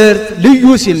ክብርት ልዩ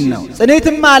ሲል ነው።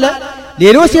 ጽንዕትም አለ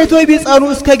ሌሎች ሴቶች ቢጸኑ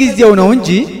እስከ ጊዜው ነው እንጂ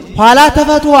ኋላ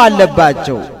ተፈትሖ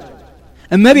አለባቸው።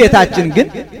 እመቤታችን ግን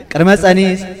ቅድመ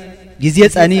ጸኒስ ጊዜ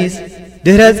ጸኒስ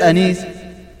ድህረ ጸኒስ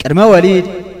ቅድመ ወሊድ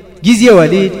ጊዜ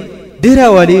ወሊድ ድህረ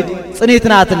ወሊድ ጽንዕት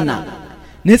ናትና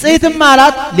ንጽሕትም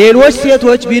አላት ሌሎች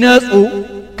ሴቶች ቢነጹ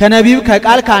ከነቢብ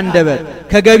ከቃል ከአንደበት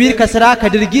ከገቢር ከሥራ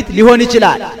ከድርጊት ሊሆን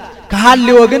ይችላል።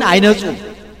 ከሐልዮ ግን አይነጹም።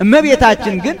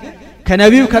 እመቤታችን ግን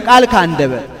ከነቢብ ከቃል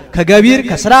ከአንደበት ከገቢር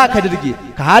ከሥራ ከድርጊት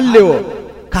ከሐልዮ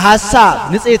ከሐሳብ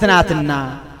ንጽሕት ናትና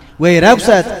ወይ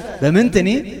ረኩሰት በምንትኒ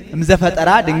እምዘፈጠራ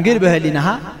ድንግል በህሊናሃ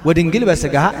ወድንግል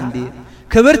በሥጋሃ እንዲህ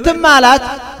ክብርትም አላት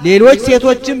ሌሎች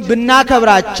ሴቶችም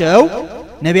ብናከብራቸው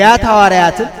ነቢያት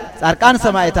ሐዋርያትን ጻድቃን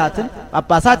ሰማዕታትን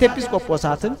ጳጳሳት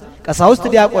ኤጲስቆጶሳትን ቀሳውስት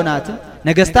ዲያቆናትን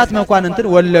ነገሥታት መኳንንትን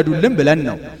ወለዱልን ብለን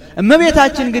ነው።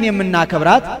 እመቤታችን ግን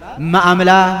የምናከብራት እመ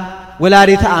አምላክ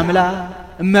ወላዲተ አምላክ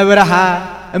እመ ብርሃን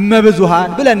እመ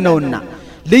ብዙኃን ብለን ነውና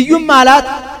ልዩም አላት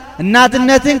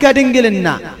እናትነትን ከድንግልና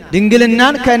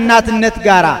ድንግልናን ከእናትነት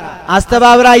ጋር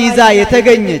አስተባብራ ይዛ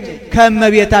የተገኘች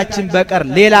ከእመቤታችን በቀር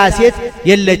ሌላ ሴት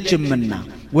የለችምና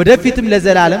ወደፊትም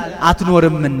ለዘላለም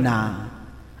አትኖርምና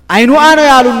አይኑአ ነው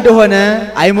ያሉ እንደሆነ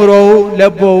አይምሮው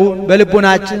ለቦው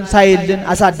በልቡናችን ሳይልን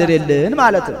አሳደረልን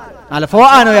ማለት ነው። አልፈዋ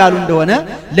ነው ያሉ እንደሆነ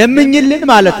ለምኝልን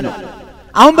ማለት ነው።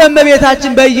 አሁን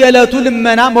በእመቤታችን በየዕለቱ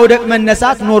ልመና መውደቅ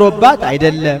መነሳት ኖሮባት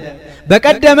አይደለም።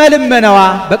 በቀደመ ልመናዋ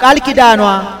በቃል ኪዳኗ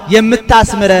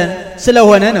የምታስምረን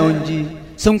ስለሆነ ነው እንጂ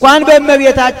ስንኳን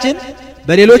በእመቤታችን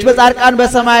በሌሎች በጻድቃን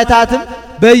በሰማዕታትም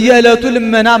በየዕለቱ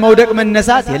ልመና መውደቅ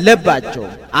መነሳት የለባቸው።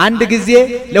 አንድ ጊዜ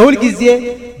ለሁል ጊዜ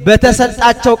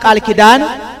በተሰጣቸው ቃል ኪዳን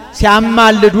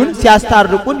ሲያማልዱን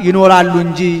ሲያስታርቁን ይኖራሉ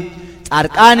እንጂ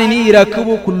ጻድቃንኒ ይረክቡ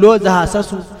ኩሎ ዘሐሰሱ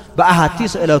በአሐቲ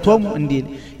ስዕለቶሙ እንዲል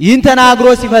ይህን ተናግሮ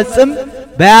ሲፈጽም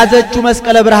በያዘችው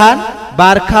መስቀለ ብርሃን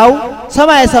ባርካው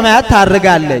ሰማይ ሰማያት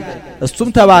ታርጋለች። እሱም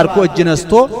ተባርኮ እጅ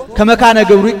ነስቶ ከመካነ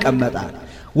ግብሩ ይቀመጣል።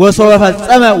 ወሰው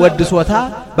ፈጸመ ወድሶታ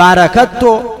ባረከቶ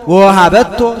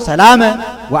ወሃበቶ ሰላመ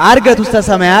ወአርገት ውስተ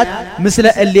ሰማያት ምስለ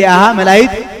እሊአሃ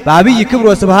መላእክት በአብይ ክብር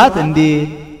ወስብሐት እንዲል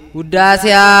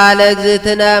ውዳሴያ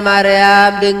ለእግዝእትነ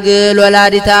ማርያም ድንግል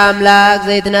ወላዲተ አምላክ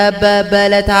ዘይትነበብ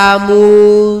በዕለተ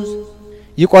ሐሙስ።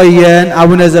 ይቆየን።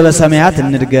 አቡነ ዘበሰማያት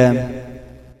እንድገም።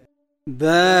 በጽሐ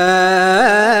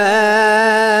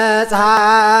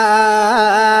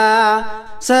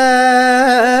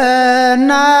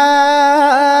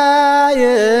ሰናየ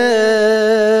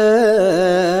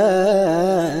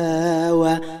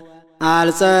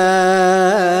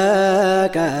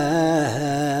ወአልጸቀ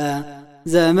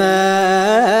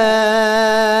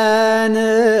ዘመን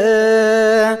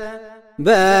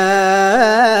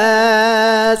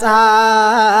በጽሐ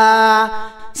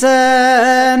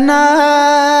ሰናየ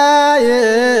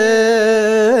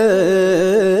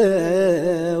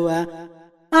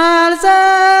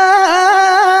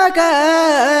ወአልጸቀ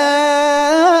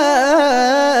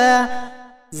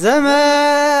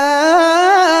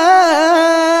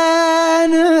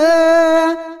ዘመን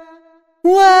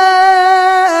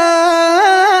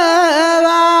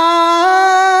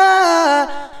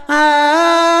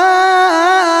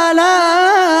ወበዓላ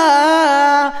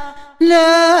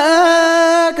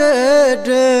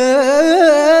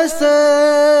ለቅድስት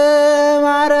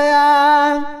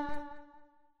ማርያም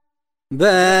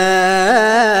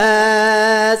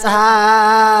በጽሐ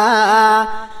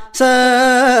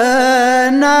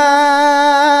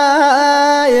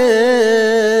ሰናየ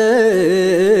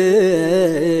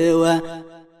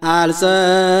ወአልጸቀ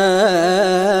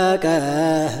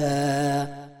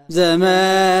ዘመን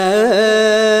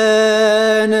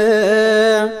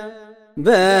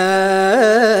በጽሐ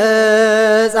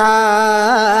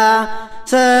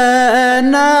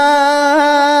ሰናየ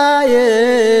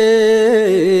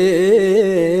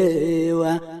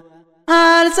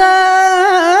ወአልጸቀ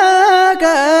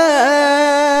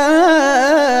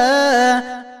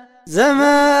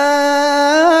ዘመን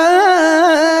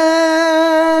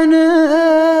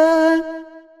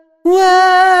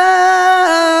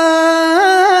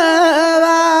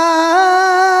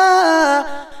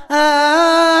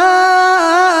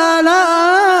ወበዓላ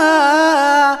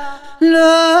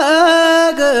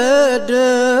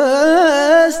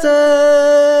ለቅድስት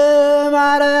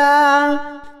ማርያም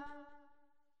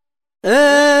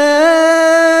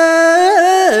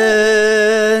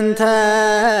እንተ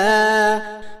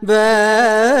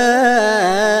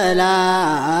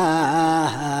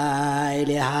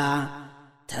በላዕሊሃ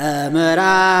ተመራ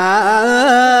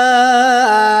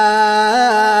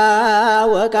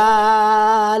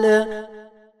ወቃል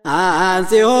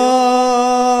አንጽሖ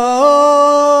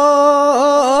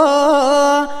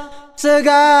ሥጋ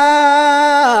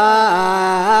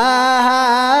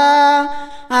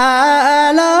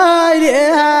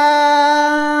አላዕሊሃ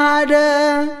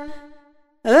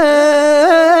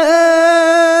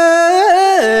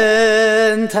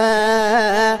እንተ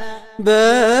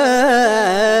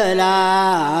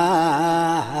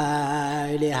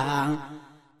በላዕሊሃ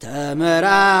ተመራ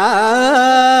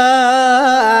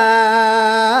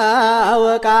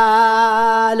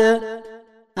ወቃል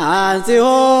አንጽሖ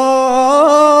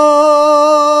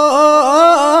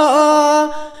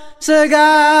ሥጋ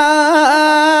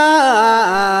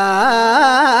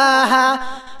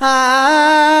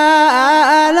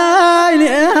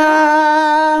አላዕሊሃ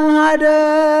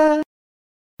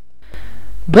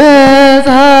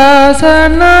በጽሐ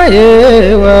ሰናየ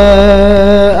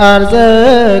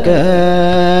ወአልጸቀ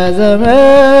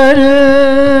ዘመን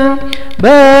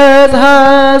በጽሐ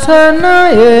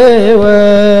ሰናየ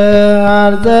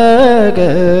ወአልጸቀ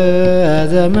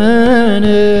ዘመን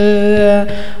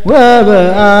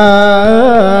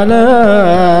ወበዓላ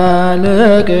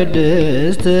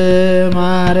ለቅድስት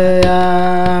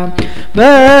ማርያም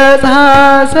በጽሐ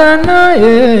ሰናየ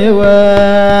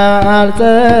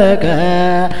ወአልጸቀ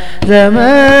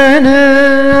ዘመን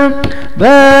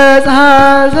በጽሐ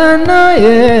ሰናየ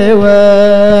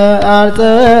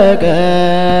ወአልጸቀ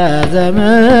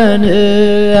ዘመን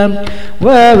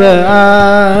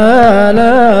ወበዓላ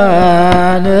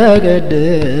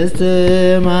ለቅድስት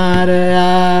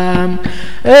ማርያም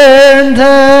እንተ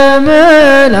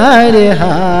መላዕሊሃ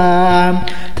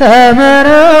ተመራ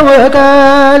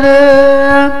ወቃል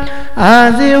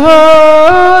አንጽሖ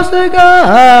ሥጋ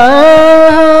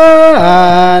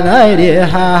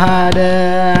አላዕሊሃ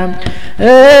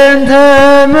እንተ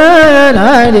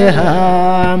መላዕሊሃ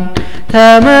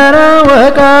ተመራ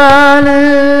ወቃል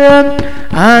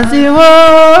አንጽሖ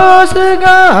ሥጋ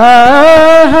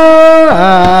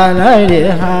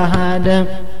አላዕሊሃ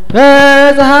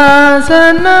በጽሐ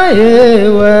ሰናየ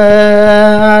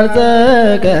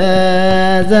ወአልጸቀ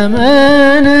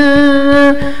ዘመን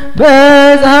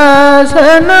በጽሐ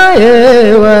ሰናየ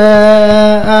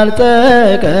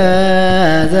ወአልጸቀ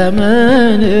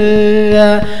ዘመን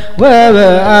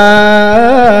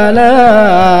ወበዓላ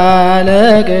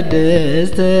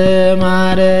ለቅድስት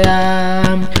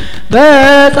ማርያም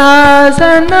በጽሐ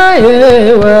ሰናየ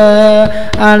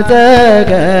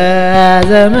አልጸቀ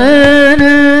ዘመን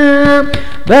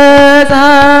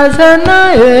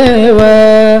በጻሰናይወ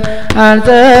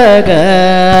አልጸቀ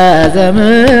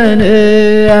ዘመን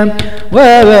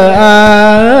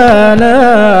ወበዓለ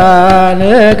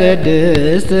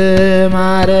ለቅድስት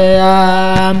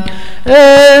ማርያም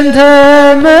እንተ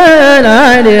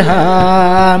መላሊሃ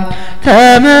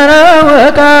ተመራ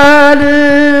ወቃል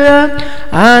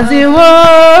አንዚሆ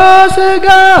ስጋ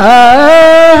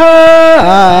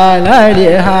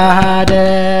ላሊሃ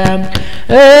ደም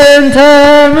እንተ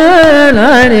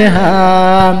መላሊሃ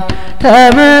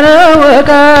ተመራ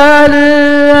ወቃል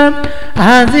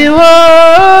አንዚሆ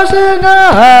ስጋ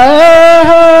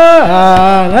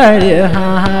ላሊሃ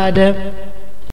ደም